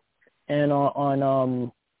 And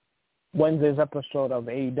on Wednesday's episode of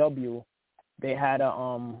AEW, they had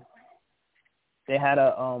a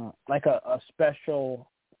special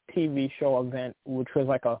TV show event, which was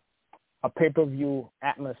like a pay-per-view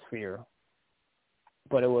atmosphere,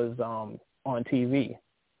 but it was on TV.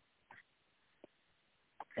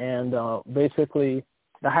 And basically,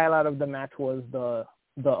 the highlight of the match was the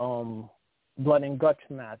Blood and Guts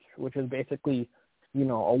match, which is basically,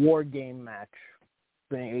 a war game match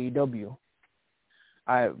in AEW.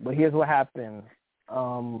 But here's what happened.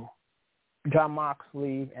 Jon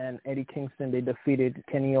Moxley and Eddie Kingston, they defeated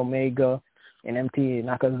Kenny Omega and MT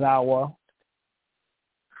Nakazawa.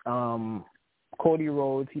 Cody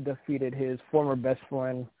Rhodes, he defeated his former best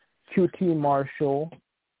friend, QT Marshall,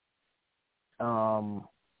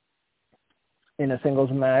 in a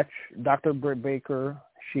singles match. Dr. Britt Baker,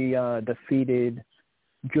 she defeated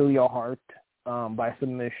Julia Hart by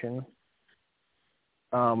submission.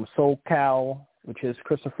 SoCal, which is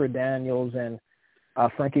Christopher Daniels and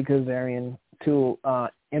Frankie Kazarian, two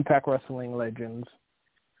Impact Wrestling legends.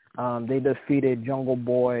 They defeated Jungle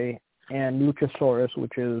Boy and Luchasaurus,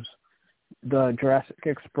 which is the Jurassic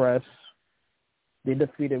Express. They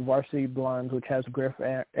defeated Varsity Blondes, which has Griff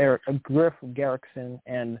Garrickson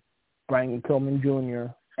and Brian Pillman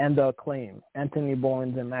Jr., and The Acclaim, Anthony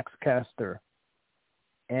Bowens and Max Caster.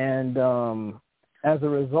 And as a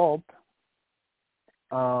result,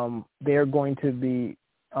 they're going to be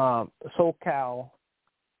SoCal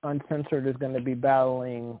Uncensored is going to be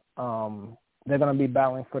battling. They're going to be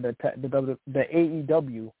battling for the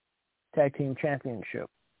AEW Tag Team Championship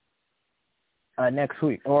next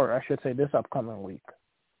week, or I should say this upcoming week.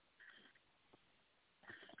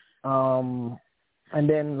 And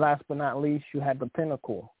then last but not least, you had the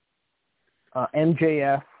Pinnacle.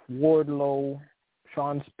 MJF, Wardlow,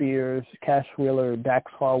 Shawn Spears, Cash Wheeler,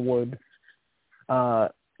 Dax Harwood,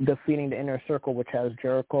 defeating the Inner Circle, which has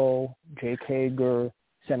Jericho, Jake Hager,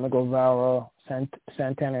 Sammy Guevara,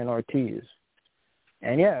 Santana, and Ortiz.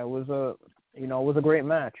 And it was a great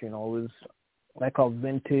match. It was like a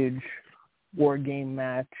vintage war game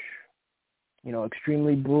match.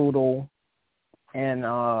 Extremely brutal, and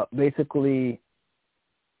basically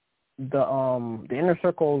the Inner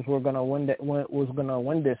Circles were gonna win this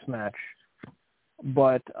match,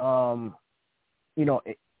 but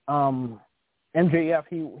MJF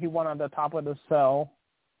he won on the top of the cell,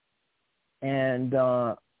 and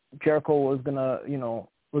Jericho was gonna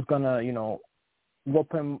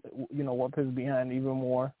whoop his behind even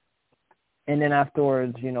more, and then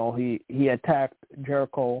afterwards he attacked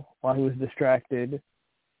Jericho while he was distracted,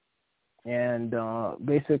 and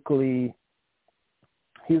basically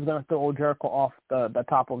he was gonna throw Jericho off the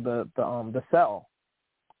top of the cell.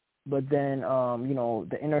 But then,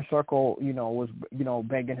 the Inner Circle, was,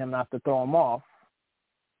 begging him not to throw him off,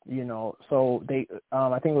 So they,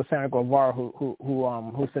 I think it was Sammy Guevara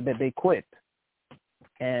who said that they quit,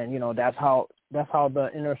 and that's how the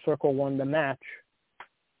Inner Circle won the match.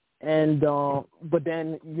 And but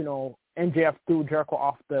then MJF threw Jericho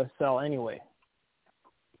off the cell anyway,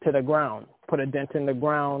 to the ground, put a dent in the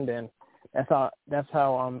ground, and that's how the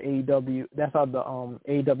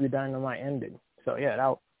AEW Dynamite ended. So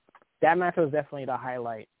that match was definitely the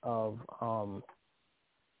highlight of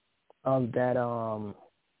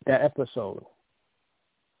that episode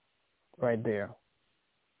right there.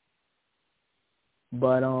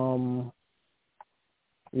 But I'm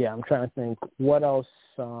trying to think what else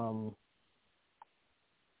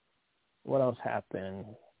happened.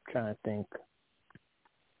 I'm trying to think.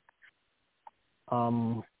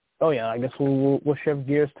 Oh yeah, I guess we'll shift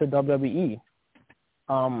gears to WWE.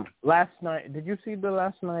 Last night, did you see the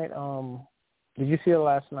last night?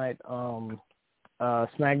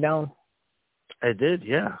 SmackDown? I did,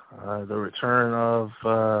 yeah. The return of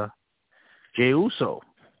Jey Uso.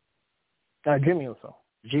 Jimmy Uso.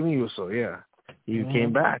 Jimmy Uso, yeah. He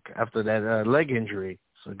came back after that leg injury,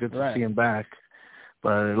 so good to see him back.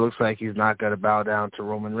 But it looks like he's not going to bow down to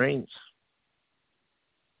Roman Reigns.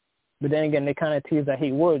 But then again, they kind of teased that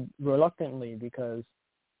he would reluctantly because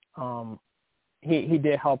he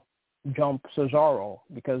did help jump Cesaro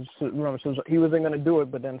because remember he wasn't going to do it,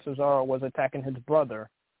 but then Cesaro was attacking his brother,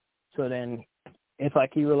 so then it's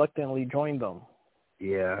like he reluctantly joined them.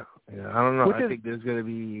 Yeah. I don't know. I think there's going to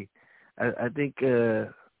be. I think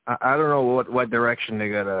I don't know what direction they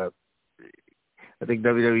gotta. I think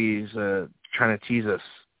WWE's trying to tease us.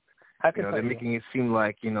 They're making it seem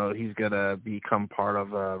like he's gonna become part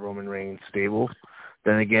of Roman Reigns' stable.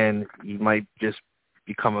 Then again, he might just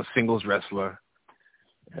become a singles wrestler.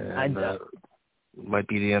 And might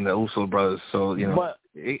be the end of the Uso brothers. So but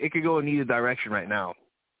it could go in either direction right now.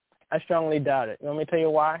 I strongly doubt it. Let me tell you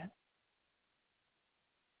why.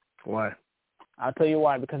 Why? I'll tell you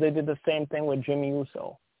why. Because they did the same thing with Jimmy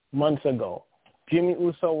Uso months ago. Jimmy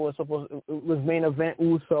Uso was main event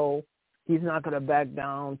Uso. He's not gonna back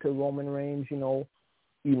down to Roman Reigns. He's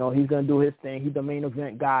gonna do his thing. He's the main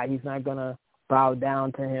event guy. He's not gonna bow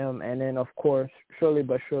down to him. And then of course, surely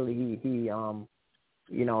but surely, he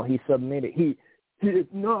submitted. He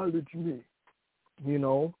acknowledged me.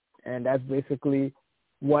 And that's basically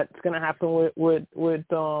what's gonna happen with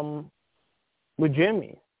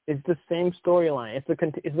Jimmy. It's the same storyline.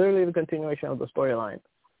 It's literally the continuation of the storyline.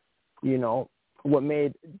 What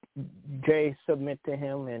made Jay submit to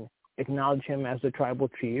him and acknowledge him as the tribal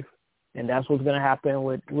chief, and that's what's going to happen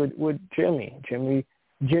with Jimmy. Jimmy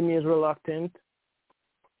is reluctant,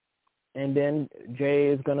 and then Jay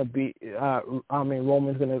is going to be.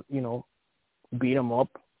 Roman's going to beat him up,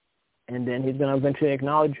 and then he's going to eventually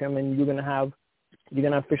acknowledge him, and you're going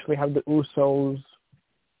to officially have the Usos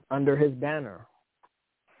under his banner.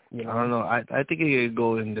 I don't know. I think it could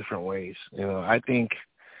go in different ways. I think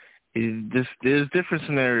there's different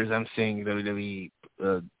scenarios I'm seeing WWE.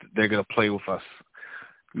 They're going to play with us.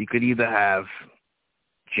 You could either have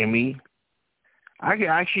Jimmy. I could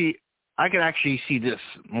actually see this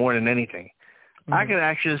more than anything. Mm-hmm. I could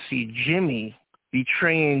actually see Jimmy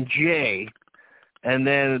betraying Jay, and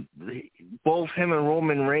then both him and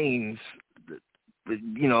Roman Reigns,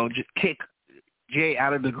 just kick Jay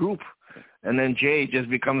out of the group. And then Jay just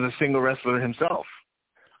becomes a single wrestler himself.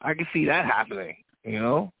 I can see that happening,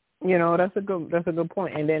 that's a good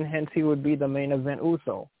point. And then hence he would be the main event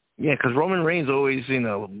Uso. Yeah, because Roman Reigns always,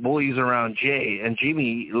 bullies around Jay, and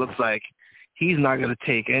Jimmy looks like he's not going to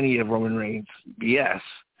take any of Roman Reigns' BS.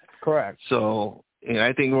 Correct. So,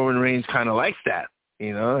 I think Roman Reigns kind of likes that,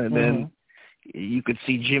 and then you could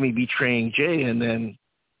see Jimmy betraying Jay, and then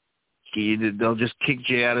they'll just kick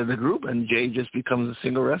Jay out of the group, and Jay just becomes a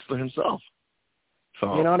single wrestler himself.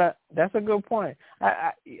 So that's a good point.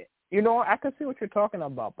 I can see what you're talking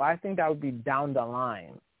about, but I think that would be down the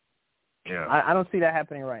line. Yeah. I don't see that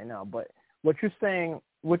happening right now. But what you're saying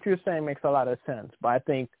makes a lot of sense. But I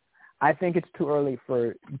think it's too early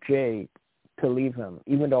for Jay to leave him,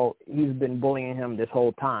 even though he's been bullying him this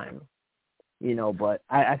whole time. But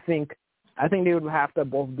I think they would have to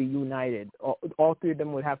both be united. All three of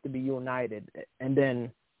them would have to be united, and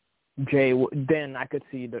then Jay. Then I could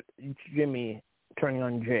see Jimmy turning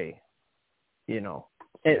on Jay.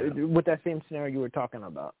 With that same scenario you were talking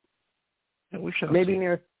about. Yeah, we shall maybe see.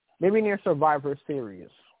 near Survivor Series,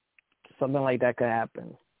 something like that could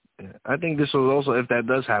happen. Yeah. I think this will also, if that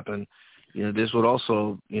does happen, this would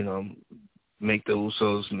also, make the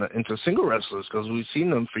Usos into single wrestlers because we've seen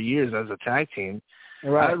them for years as a tag team.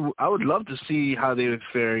 Right. I would love to see how they would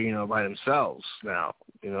fare, by themselves now.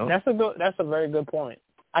 That's a very good point.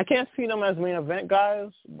 I can't see them as main event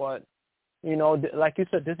guys, but like you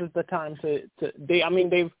said, this is the time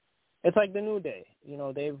it's like the New Day.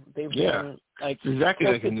 They've been like exactly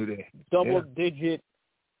like a New Day, double-digit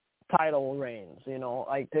title reigns.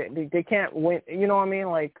 Like they can't win. You know what I mean?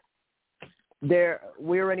 Like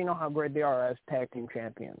we already know how great they are as tag team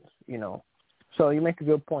champions. So you make a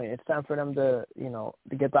good point. It's time for them to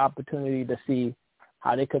to get the opportunity to see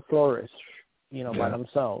how they could flourish, by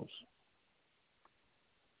themselves.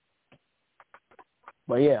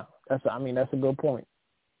 But yeah, that's a good point.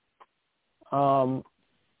 The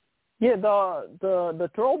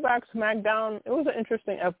throwback SmackDown, it was an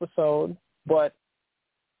interesting episode, but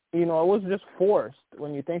it was just forced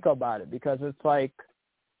when you think about it because it's like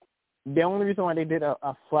the only reason why they did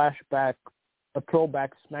a flashback a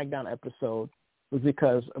throwback SmackDown episode was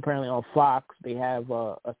because apparently on Fox they have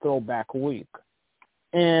a throwback week.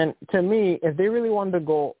 And to me, if they really wanted to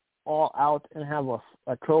go all out and have a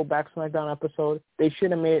throwback SmackDown episode, they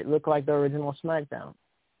should have made it look like the original SmackDown.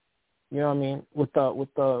 You know what I mean? With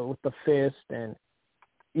the fist and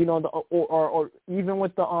or even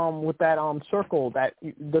with that circle, that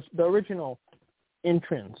the original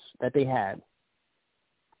entrance that they had.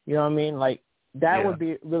 You know what I mean? Like that would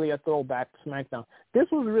be really a throwback SmackDown. This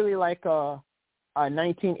was really like a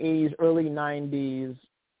 1980s, early 90s,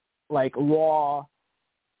 like Raw,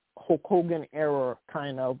 Hulk Hogan era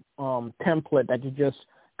kind of template that you just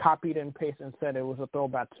copied and pasted and said it was a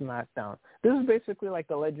throwback SmackDown. This is basically like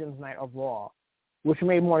the Legends Night of Raw, which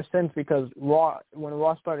made more sense because when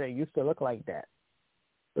Raw started, it used to look like that.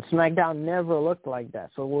 The SmackDown never looked like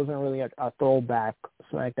that, so it wasn't really a throwback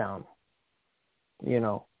SmackDown,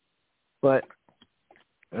 But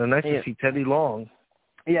nice to see Teddy Long.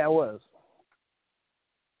 Yeah, it was.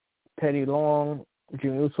 Teddy Long,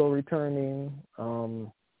 Jimmy Uso returning.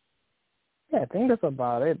 I think that's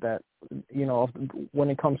about it. That when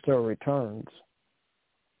it comes to returns.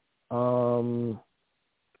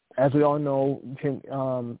 As we all know,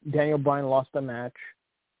 Daniel Bryan lost the match,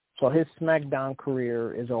 so his SmackDown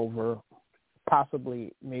career is over.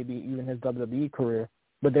 Possibly, maybe even his WWE career.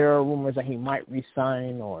 But there are rumors that he might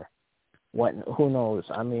resign or what? Who knows?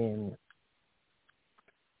 I mean,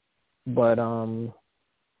 but I'm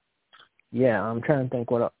trying to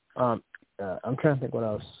think what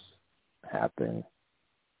else happened.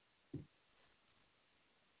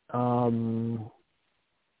 I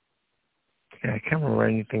can't remember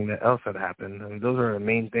anything else that happened. I mean, those are the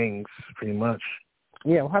main things, pretty much.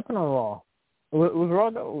 Yeah, what happened on Raw? Was Raw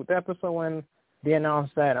the episode when they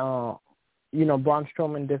announced that Braun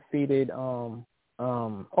Strowman defeated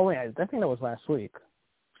I think that was last week.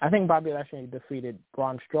 I think Bobby Lashley defeated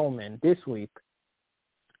Braun Strowman this week.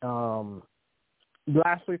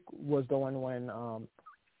 Last week was the one when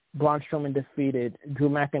Braun Strowman defeated Drew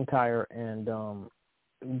McIntyre and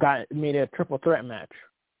made a triple threat match.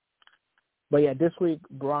 But yeah, this week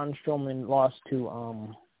Braun Strowman lost to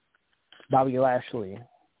Bobby Lashley.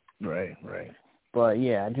 Right. But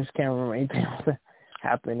yeah, I just can't remember anything else that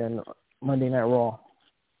happened in Monday Night Raw.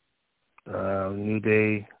 New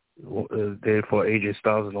Day, day for AJ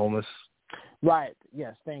Styles and Omos. Right.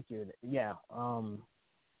 Yes. Thank you. Yeah.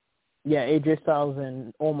 AJ Styles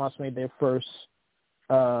and Omos made their first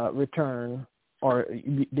return, or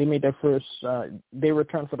they made their first. They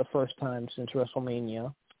returned for the first time since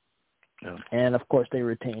WrestleMania. Yeah. And of course, they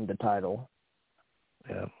retained the title.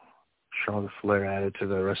 Yeah. Charlotte Flair added to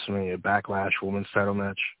the WrestleMania Backlash Women's Title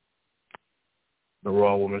match. The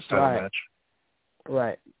Raw Women's Title match.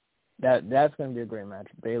 Right. That's going to be a great match.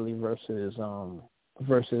 Bayley versus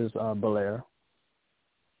Belair.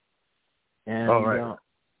 And, right.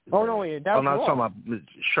 That's not Raw. talking about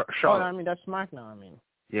Charlotte. I mean, that's SmackDown.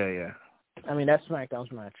 Yeah. I mean, that's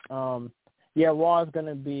SmackDown's match. Raw is going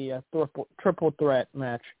to be a triple threat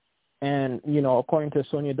match. And, according to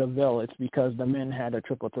Sonya Deville, it's because the men had a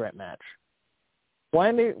triple threat match. Come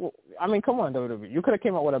on, WWE. You could have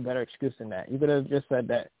came up with a better excuse than that. You could have just said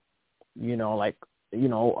that,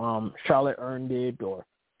 Charlotte earned it, or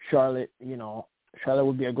Charlotte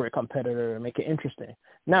would be a great competitor and make it interesting.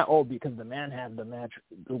 Not, because the man had the match,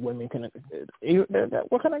 the women can.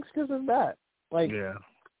 What kind of excuse is that?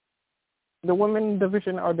 The women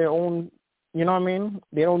division are their own, you know what I mean?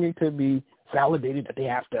 They don't need to be validated that they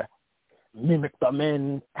have to mimic the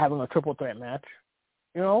men having a triple threat match.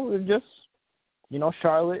 It's just,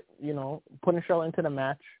 Charlotte, putting Charlotte into the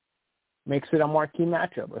match makes it a marquee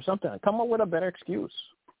matchup or something. Come up with a better excuse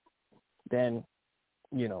than,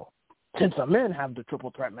 since the men have the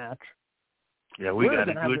triple threat match. Yeah, we got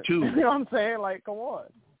to do it too. You know what I'm saying? Come on.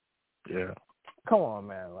 Yeah. Come on,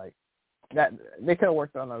 man. That they could have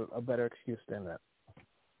worked on a better excuse than that,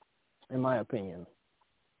 in my opinion.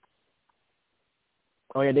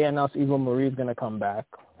 Oh yeah, they announced Eva Marie's gonna come back.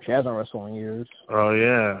 She hasn't wrestled in years. Oh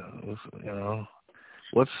yeah,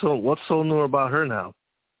 what's so new about her now?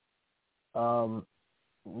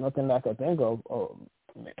 Nothing that I could think of.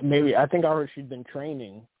 Maybe I think I heard she's been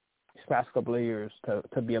training these past couple of years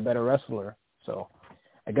to be a better wrestler. So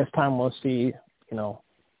I guess time will see,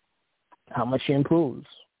 how much she improves.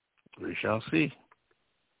 We shall see.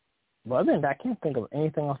 But other than that, I can't think of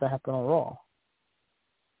anything else that happened on Raw.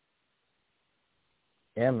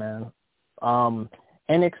 Yeah, man.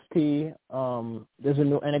 NXT, there's a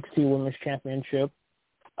new NXT Women's Championship.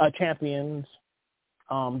 Champions,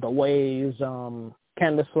 the Waves,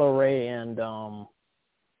 Candice LeRae and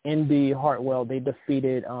Indy Hartwell, they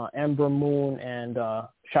defeated Ember Moon and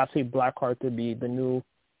Shotzi Blackheart to be the new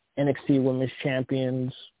NXT Women's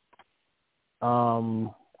Champions.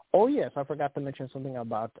 Oh, yes, I forgot to mention something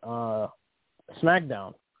about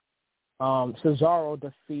SmackDown. Cesaro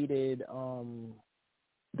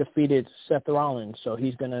defeated Seth Rollins, so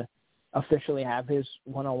he's going to officially have his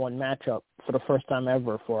one-on-one matchup for the first time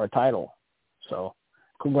ever for a title. So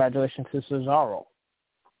congratulations to Cesaro.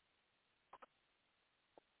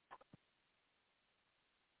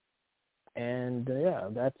 And, yeah,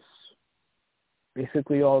 that's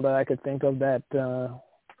basically all that I could think of that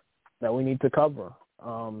we need to cover.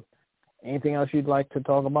 Anything else you'd like to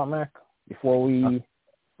talk about, Mac, before we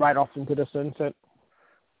ride off into the sunset?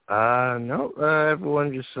 No.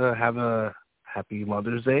 Everyone just have a happy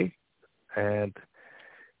Mother's Day. And,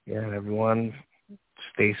 yeah, everyone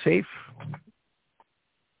stay safe.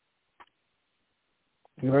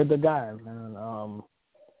 You heard the guy, man.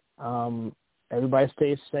 Everybody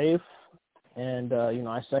stay safe. And,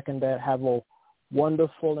 I second that. Have a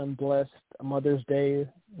wonderful and blessed Mother's Day,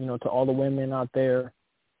 to all the women out there,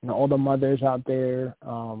 all the mothers out there.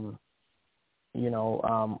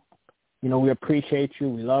 We appreciate you.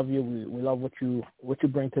 We love you. We love what you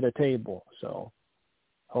bring to the table. So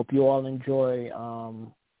hope you all enjoy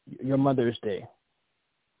your Mother's Day.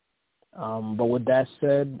 But with that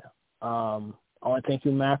said, I want to thank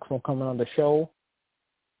you, Mac, for coming on the show,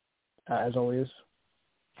 as always.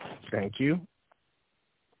 Thank you.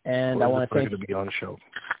 And I want to thank you to be on the show.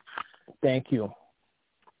 Thank you.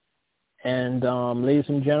 And ladies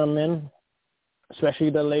and gentlemen, especially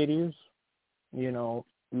the ladies, we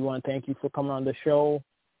want to thank you for coming on the show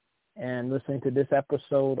and listening to this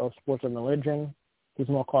episode of Sports and Religion. He's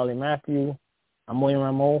Macaulay Matthew. I'm William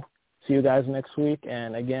Rameau. See you guys next week.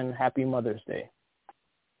 And again, happy Mother's Day.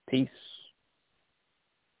 Peace.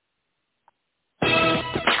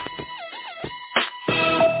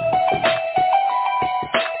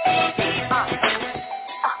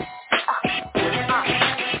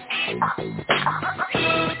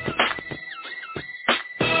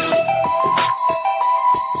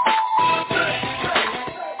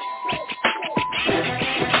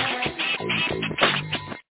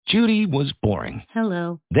 Judy was boring.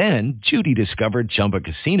 Hello. Then Judy discovered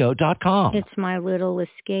ChumbaCasino.com. It's my little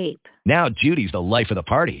escape. Now Judy's the life of the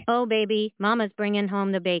party. Oh, baby, mama's bringing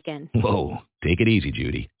home the bacon. Whoa, take it easy,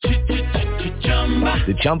 Judy.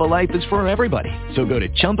 The Chumba life is for everybody. So go to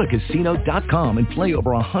ChumbaCasino.com and play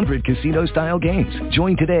over 100 casino-style games.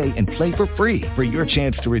 Join today and play for free for your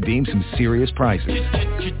chance to redeem some serious prizes.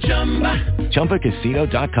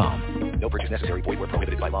 ChumbaCasino.com. No purchase necessary. Void where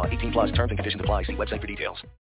prohibited by law. 18+ terms and conditions apply. See website for details.